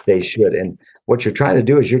they should. And what you're trying to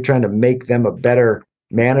do is you're trying to make them a better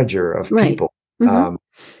manager of people.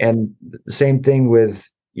 And the same thing with,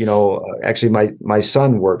 actually my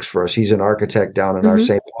son works for us. He's an architect down in our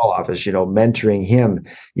St. Paul office, mentoring him,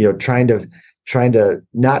 trying to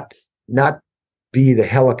not be the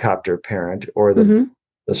helicopter parent or the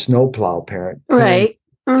snowplow parent. Right.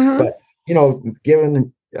 But,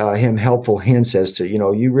 giving him helpful hints as to,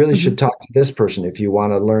 you really should talk to this person if you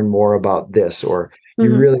want to learn more about this, or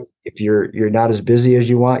you really, if you're not as busy as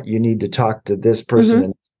you want, you need to talk to this person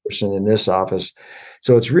and this person in this office.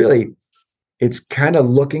 So it's kind of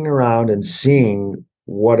looking around and seeing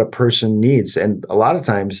what a person needs. And a lot of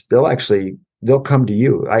times they'll come to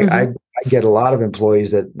you. I get a lot of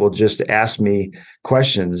employees that will just ask me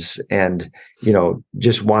questions and,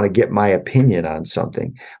 just want to get my opinion on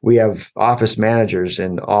something. We have office managers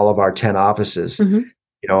in all of our 10 offices.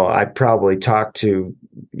 I probably talk to,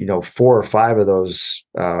 4 or 5 of those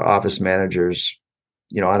office managers,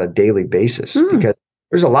 on a daily basis because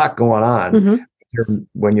there's a lot going on.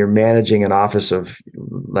 When you're managing an office of,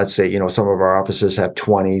 let's say, some of our offices have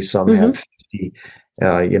 20, some have 50,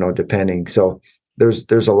 depending. So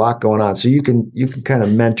there's a lot going on. So you can kind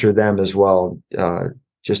of mentor them as well,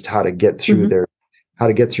 just how to get through their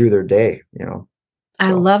day,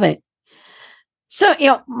 I love it. So,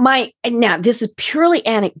 now this is purely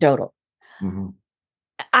anecdotal.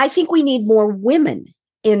 I think we need more women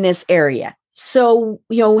in this area. So,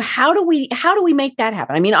 how do we make that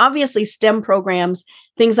happen? I mean, obviously STEM programs,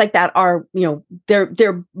 things like that are,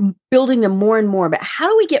 they're building them more and more, but how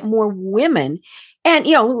do we get more women and,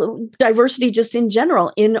 diversity just in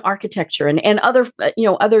general in architecture and other,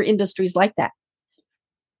 other industries like that?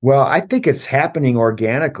 Well, I think it's happening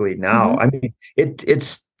organically now. I mean,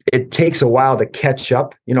 it's it takes a while to catch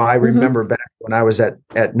up. I remember back when I was at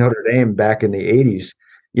Notre Dame back in the 80s,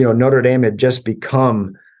 Notre Dame had just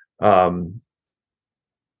become,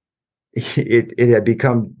 it had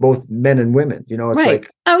become both men and women, it's right.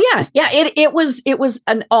 like, oh yeah. It was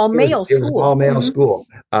an all male school. It was an all male school.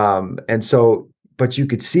 And so, but you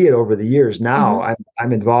could see it over the years. Now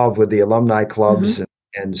I'm involved with the alumni clubs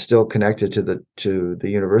and still connected to the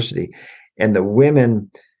university, and the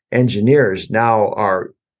women engineers now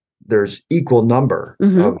there's equal number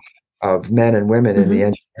of men and women in the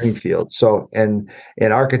engineering field. So, and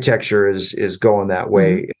architecture is going that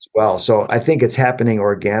way as well. So I think it's happening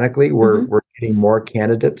organically. We're getting more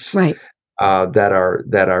candidates right. That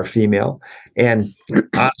are female. And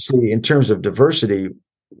honestly, in terms of diversity,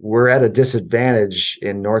 we're at a disadvantage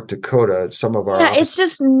in North Dakota. Some of our it's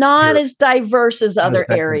just not as diverse as other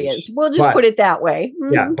areas. We'll just put it that way.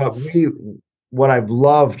 Yeah, but what I've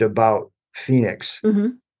loved about Phoenix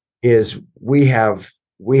is we have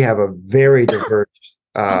a very diverse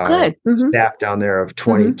staff down there of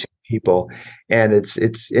 22 people, and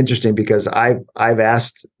it's interesting because I've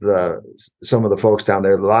asked some of the folks down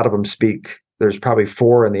there. A lot of them speak. There's probably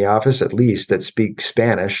 4 in the office at least that speak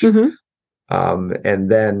Spanish,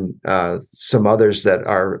 and then some others that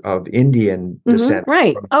are of Indian descent.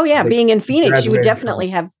 Right. Oh yeah, being in Phoenix, you would definitely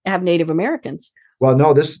have Native Americans. Well,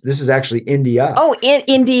 no, this is actually India. Oh, in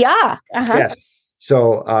India. Yes.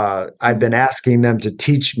 So I've been asking them to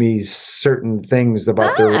teach me certain things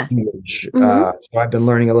about their language. So I've been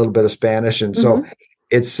learning a little bit of Spanish. And so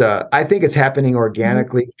it's, I think it's happening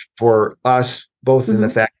organically for us, both in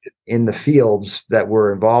the fact that in the fields that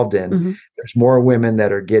we're involved in, there's more women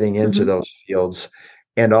that are getting into those fields.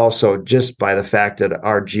 And also just by the fact that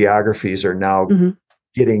our geographies are now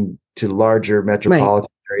getting to larger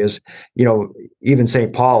metropolitan areas. Even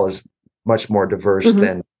St. Paul is much more diverse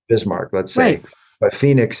than Bismarck, let's say. Right. But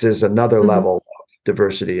Phoenix is another level of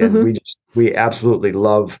diversity, and we absolutely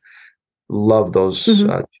love those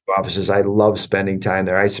offices. I love spending time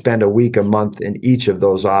there. I spend a week, a month in each of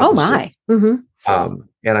those offices. Oh my!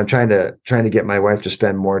 And I'm trying to get my wife to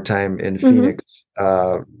spend more time in Phoenix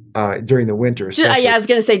during the winter. I was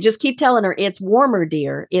going to say, just keep telling her it's warmer,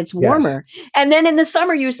 dear. It's warmer. Yes. And then in the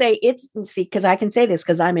summer, you say because I can say this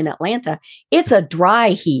because I'm in Atlanta. It's a dry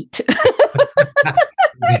heat.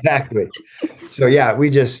 Exactly. So yeah,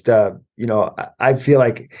 we just, I feel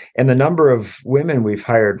like, and the number of women we've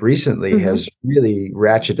hired recently has really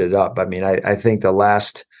ratcheted up. I mean, I think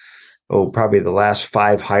probably the last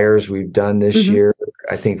 5 hires we've done this year,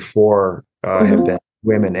 I think 4 have been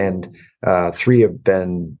women, and 3 of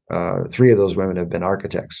those women have been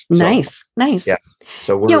architects. So, nice. Yeah.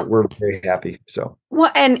 So we're very happy. So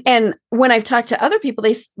well, and when I've talked to other people,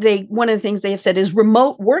 they one of the things they have said is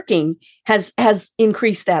remote working has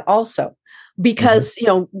increased that also, because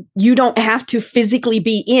you don't have to physically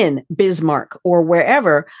be in Bismarck or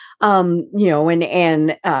wherever, and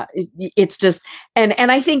it's just and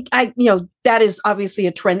I think that is obviously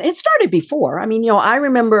a trend. It started before. I mean, I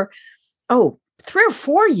remember 3 or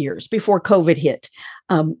 4 years before COVID hit,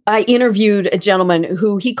 I interviewed a gentleman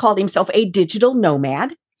who he called himself a digital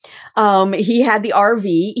nomad. He had the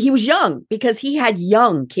RV. He was young because he had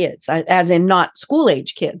young kids, as in not school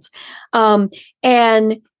age kids.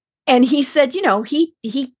 And he said, he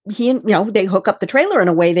they hook up the trailer and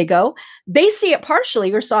away they go. They see it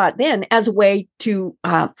partially, or saw it then, as a way to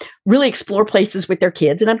really explore places with their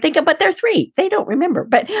kids. And I'm thinking, but they're 3, they don't remember.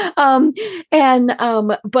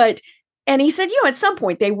 And he said, at some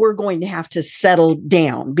point they were going to have to settle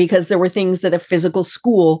down because there were things that a physical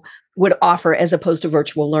school would offer as opposed to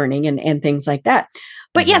virtual learning and things like that.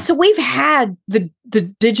 But so we've had the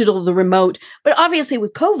digital, the remote, but obviously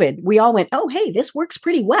with COVID, we all went, oh, hey, this works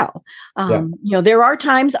pretty well. There are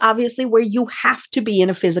times obviously where you have to be in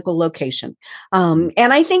a physical location. And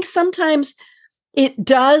I think sometimes it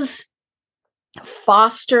does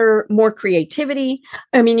foster more creativity.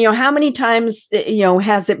 I mean, how many times,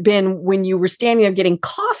 has it been when you were standing there getting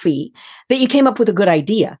coffee that you came up with a good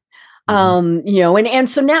idea? And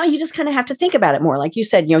so now you just kind of have to think about it more. Like you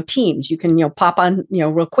said, Teams, you can, pop on,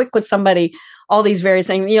 real quick with somebody, all these various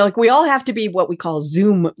things, like we all have to be what we call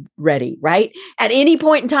Zoom ready, right? At any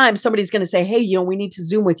point in time, somebody's going to say, hey, we need to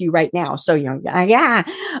Zoom with you right now. So, yeah.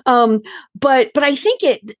 But I think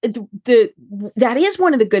that is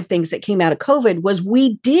one of the good things that came out of COVID was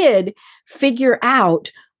we did figure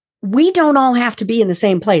out we don't all have to be in the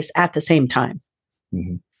same place at the same time.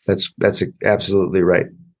 Mm-hmm. That's absolutely right.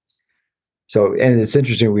 So, and it's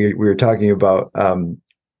interesting, we were talking about,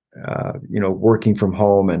 working from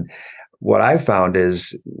home, and what I found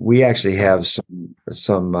is we actually have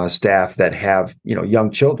some staff that have,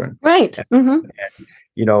 young children. Right.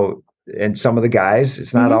 and some of the guys,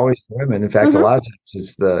 it's not always the women. In fact, a lot of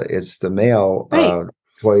times it's the male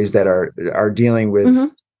employees that are dealing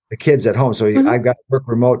with the kids at home. So I've got to work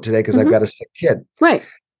remote today because I've got a sick kid. Right.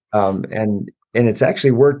 And it's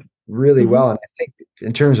actually worked really well. And I think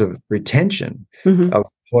in terms of retention of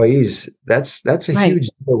employees, that's a huge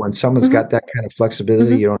deal when someone's got that kind of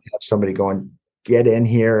flexibility. You don't have somebody going, get in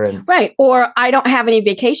here and or I don't have any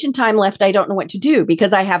vacation time left. I don't know what to do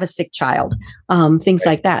because I have a sick child. Things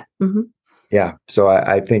like that. Yeah. So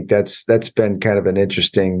I think that's been kind of an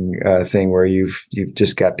interesting thing where you've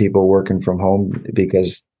just got people working from home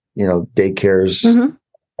because, daycare's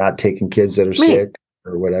not taking kids that are sick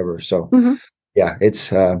or whatever. So yeah,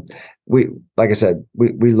 it's like I said,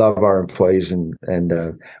 we love our employees and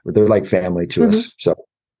they're like family to us. So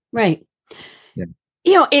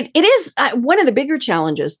yeah. It is one of the bigger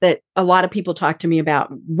challenges that a lot of people talk to me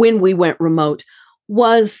about when we went remote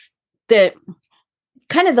was that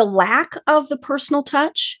kind of the lack of the personal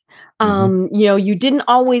touch. You didn't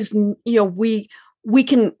always, we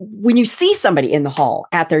can, when you see somebody in the hall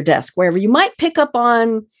at their desk, wherever, you might pick up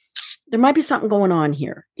on, there might be something going on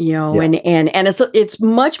here, and it's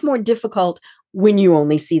much more difficult when you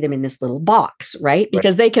only see them in this little box, right?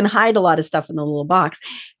 Because they can hide a lot of stuff in the little box.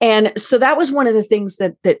 And so that was one of the things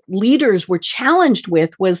that leaders were challenged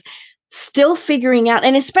with, was still figuring out,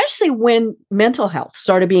 and especially when mental health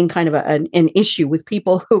started being kind of an issue with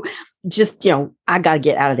people who just, I got to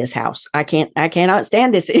get out of this house. I cannot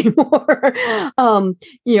stand this anymore.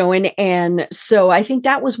 And so I think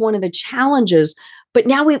that was one of the challenges. But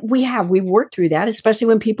now we've worked through that, especially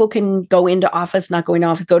when people can go into office, not go into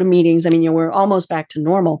office, go to meetings. I mean, we're almost back to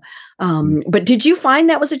normal. But did you find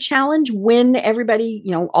that was a challenge when everybody,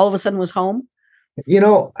 all of a sudden was home?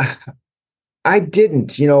 I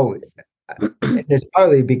didn't, it's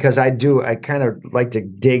partly because I kind of like to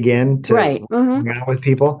dig in to hang out with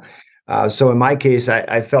people. So in my case,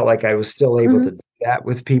 I felt like I was still able to do that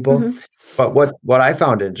with people. But what I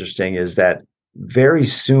found interesting is that very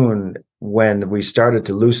soon when we started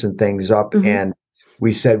to loosen things up and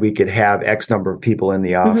we said we could have X number of people in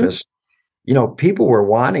the office, people were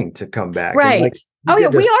wanting to come back. Right. We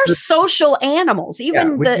are social animals,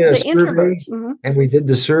 even the introverts. And we did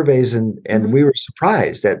the surveys and we were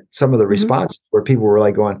surprised at some of the responses where people were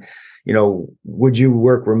like going, would you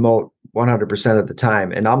work remote 100% of the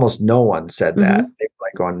time? And almost no one said that. They were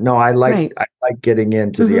like going, no, I like getting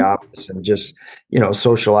into the office and just,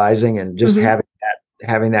 socializing and just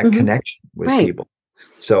having that connection with people.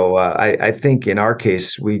 So I think in our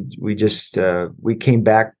case, we just we came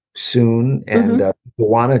back soon and people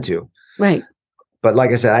wanted to. Right. But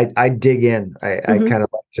like I said, I dig in. I kind of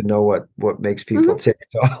like to know what makes people tick.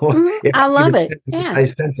 So I love it. Yeah. I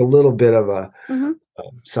sense a little bit of a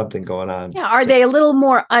something going on. Yeah. Are they a little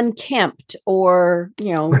more unkempt, or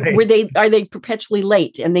are they perpetually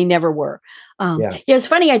late, and they never were? It's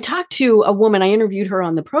funny. I talked to a woman. I interviewed her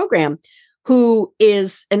on the program, who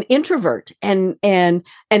is an introvert and a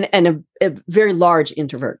very large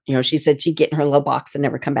introvert. She said she'd get in her little box and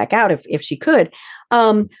never come back out if she could.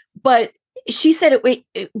 But she said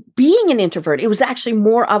being an introvert, it was actually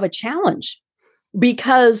more of a challenge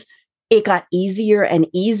because it got easier and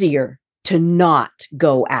easier to not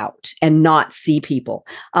go out and not see people.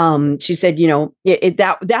 She said,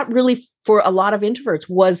 that really for a lot of introverts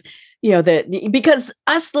was, because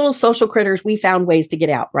us little social critters, we found ways to get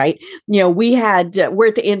out, right? We're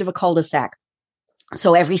at the end of a cul-de-sac.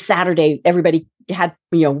 So every Saturday, everybody had,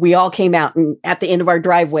 we all came out and at the end of our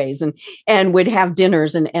driveways and would have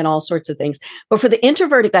dinners and all sorts of things. But for the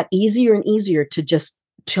introvert, it got easier and easier to just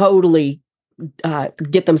totally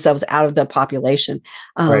get themselves out of the population.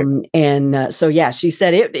 She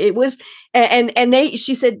said it was,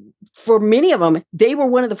 she said for many of them, they were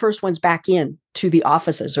one of the first ones back in to the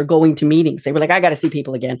offices or going to meetings. They were like, I got to see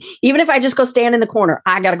people again. Even if I just go stand in the corner,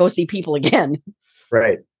 I got to go see people again.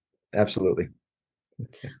 Right. Absolutely.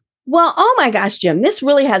 Well, oh my gosh, Jim, this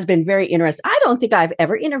really has been very interesting. I don't think I've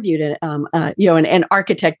ever interviewed an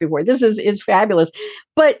architect before. This is fabulous.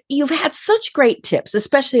 But you've had such great tips,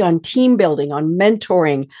 especially on team building, on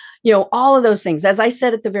mentoring, all of those things. As I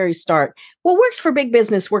said at the very start, what works for big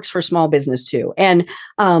business works for small business too. And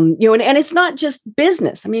and it's not just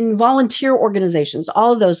business. I mean, volunteer organizations,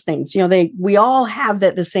 all of those things. We all have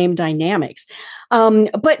the same dynamics.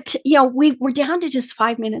 But we're down to just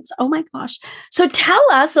 5 minutes. Oh my gosh. So tell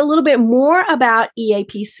us a little bit more about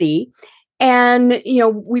EAPC. And,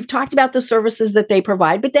 we've talked about the services that they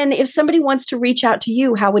provide, but then if somebody wants to reach out to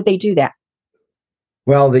you, how would they do that?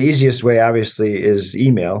 Well, the easiest way, obviously, is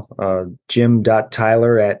email,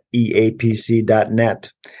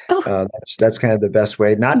 jim.tyler@eapc.net. Oh. That's kind of the best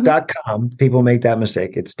way. Not .com. People make that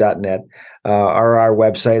mistake. It's .net. Or our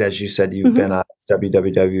website, as you said, you've been on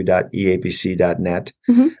www.eapc.net.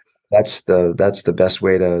 That's the best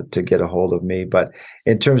way to get a hold of me. But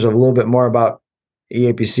in terms of a little bit more about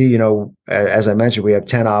EAPC, as I mentioned, we have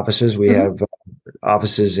 10 offices. We have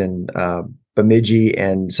offices in Bemidji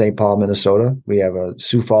and St. Paul, Minnesota. We have a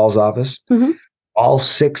Sioux Falls office. All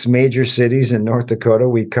 6 major cities in North Dakota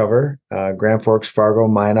we cover: Grand Forks, Fargo,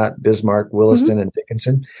 Minot, Bismarck, Williston, and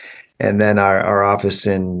Dickinson. And then our office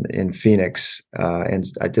in Phoenix. And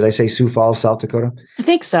did I say Sioux Falls, South Dakota? I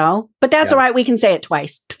think so. But that's all right. We can say it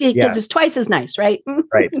twice because it's twice as nice, right?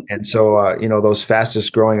 Right. And so, those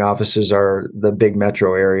fastest growing offices are the big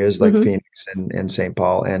metro areas like Phoenix and St.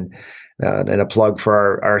 Paul. And a plug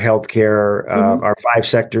for our healthcare, our 5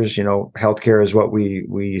 sectors. Healthcare is what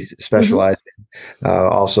we specialize in.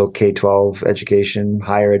 Also K-12 education,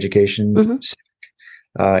 higher education,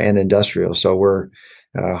 and industrial. So we're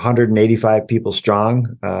 185 people strong.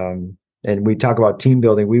 And we talk about team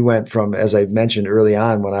building. We went from, as I mentioned early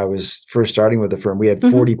on, when I was first starting with the firm, we had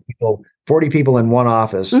 40 people in one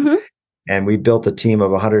office. And we built a team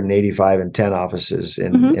of 185 in 10 offices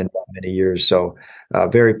in many years. So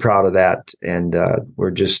very proud of that, and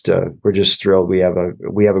we're just thrilled. We have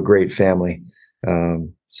a great family.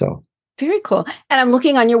 So very cool. And I'm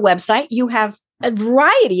looking on your website. You have a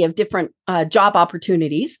variety of different job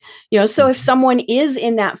opportunities. So if someone is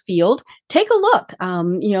in that field, take a look.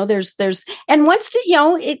 There's and wants to.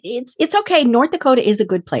 It's okay. North Dakota is a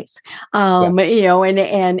good place. And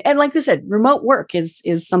like you said, remote work is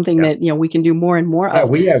something that we can do more and more of.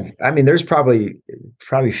 We have. There's probably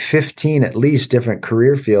 15 at least different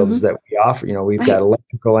career fields that we offer. We've got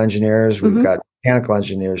electrical engineers, we've got mechanical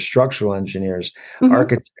engineers, structural engineers,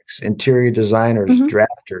 architects, interior designers,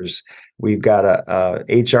 drafters. We've got a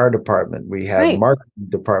HR department. We have marketing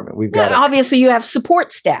department. We've got obviously you have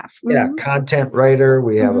support staff. Content writer.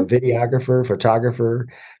 We have a videographer, photographer,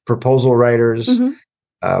 proposal writers.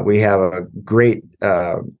 We have a great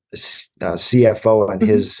CFO and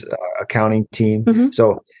his accounting team.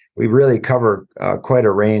 So we really cover quite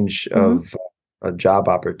a range of job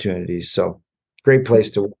opportunities. So great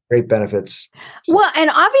place to work, great benefits. Well,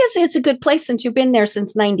 and obviously it's a good place since you've been there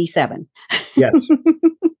since 97. Yes.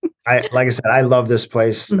 Like I said, I love this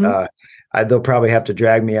place. They'll probably have to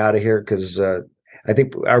drag me out of here because I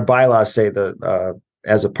think our bylaws say that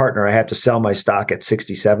as a partner, I have to sell my stock at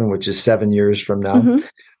 67, which is 7 years from now.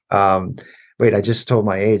 Wait, I just told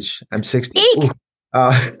my age. I'm 60.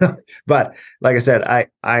 But like I said,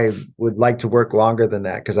 I would like to work longer than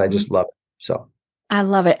that because I just love it. So I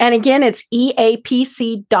love it. And again, it's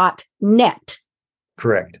eapc.net.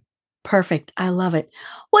 Correct. Perfect. I love it.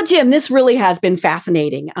 Well, Jim, this really has been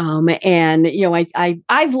fascinating. And,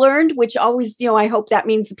 I've learned, which always, I hope that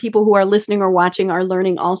means the people who are listening or watching are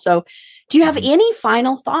learning also. Do you have any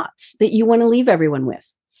final thoughts that you want to leave everyone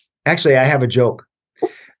with? Actually, I have a joke.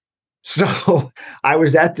 So I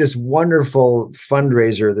was at this wonderful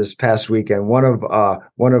fundraiser this past weekend. One of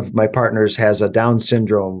my partners has a Down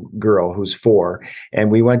syndrome girl who's 4, and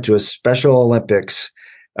we went to a Special Olympics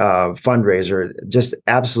fundraiser, just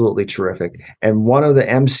absolutely terrific. And one of the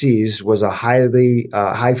MCs was a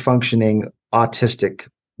high functioning autistic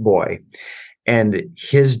boy. And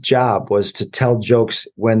his job was to tell jokes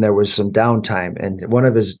when there was some downtime. And one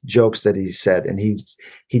of his jokes that he said, and he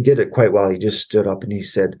did it quite well. He just stood up and he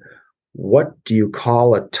said, "What do you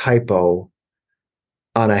call a typo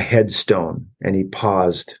on a headstone?" And he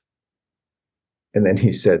paused. And then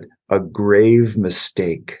he said, "A grave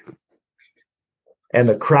mistake." And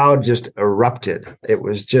the crowd just erupted. It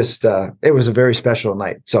was just, it was a very special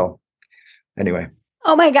night. So anyway.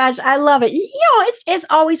 Oh my gosh, I love it. It's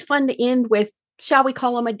always fun to end with, shall we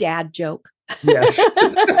call him a dad joke? Yes.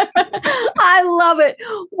 I love it.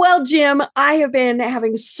 Well, Jim, I have been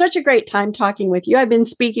having such a great time talking with you. I've been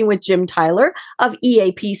speaking with Jim Tyler of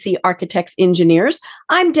EAPC Architects Engineers.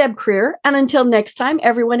 I'm Deb Creer. And until next time,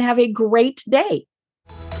 everyone have a great day.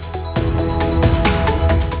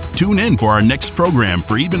 Tune in for our next program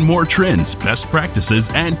for even more trends, best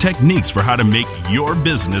practices, and techniques for how to make your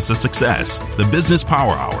business a success. The Business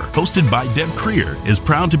Power Hour, hosted by Deb Creer, is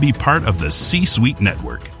proud to be part of the C-Suite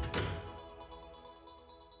Network.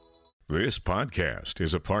 This podcast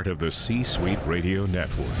is a part of the C-Suite Radio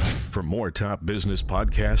Network. For more top business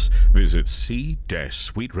podcasts, visit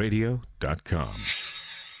c-suiteradio.com.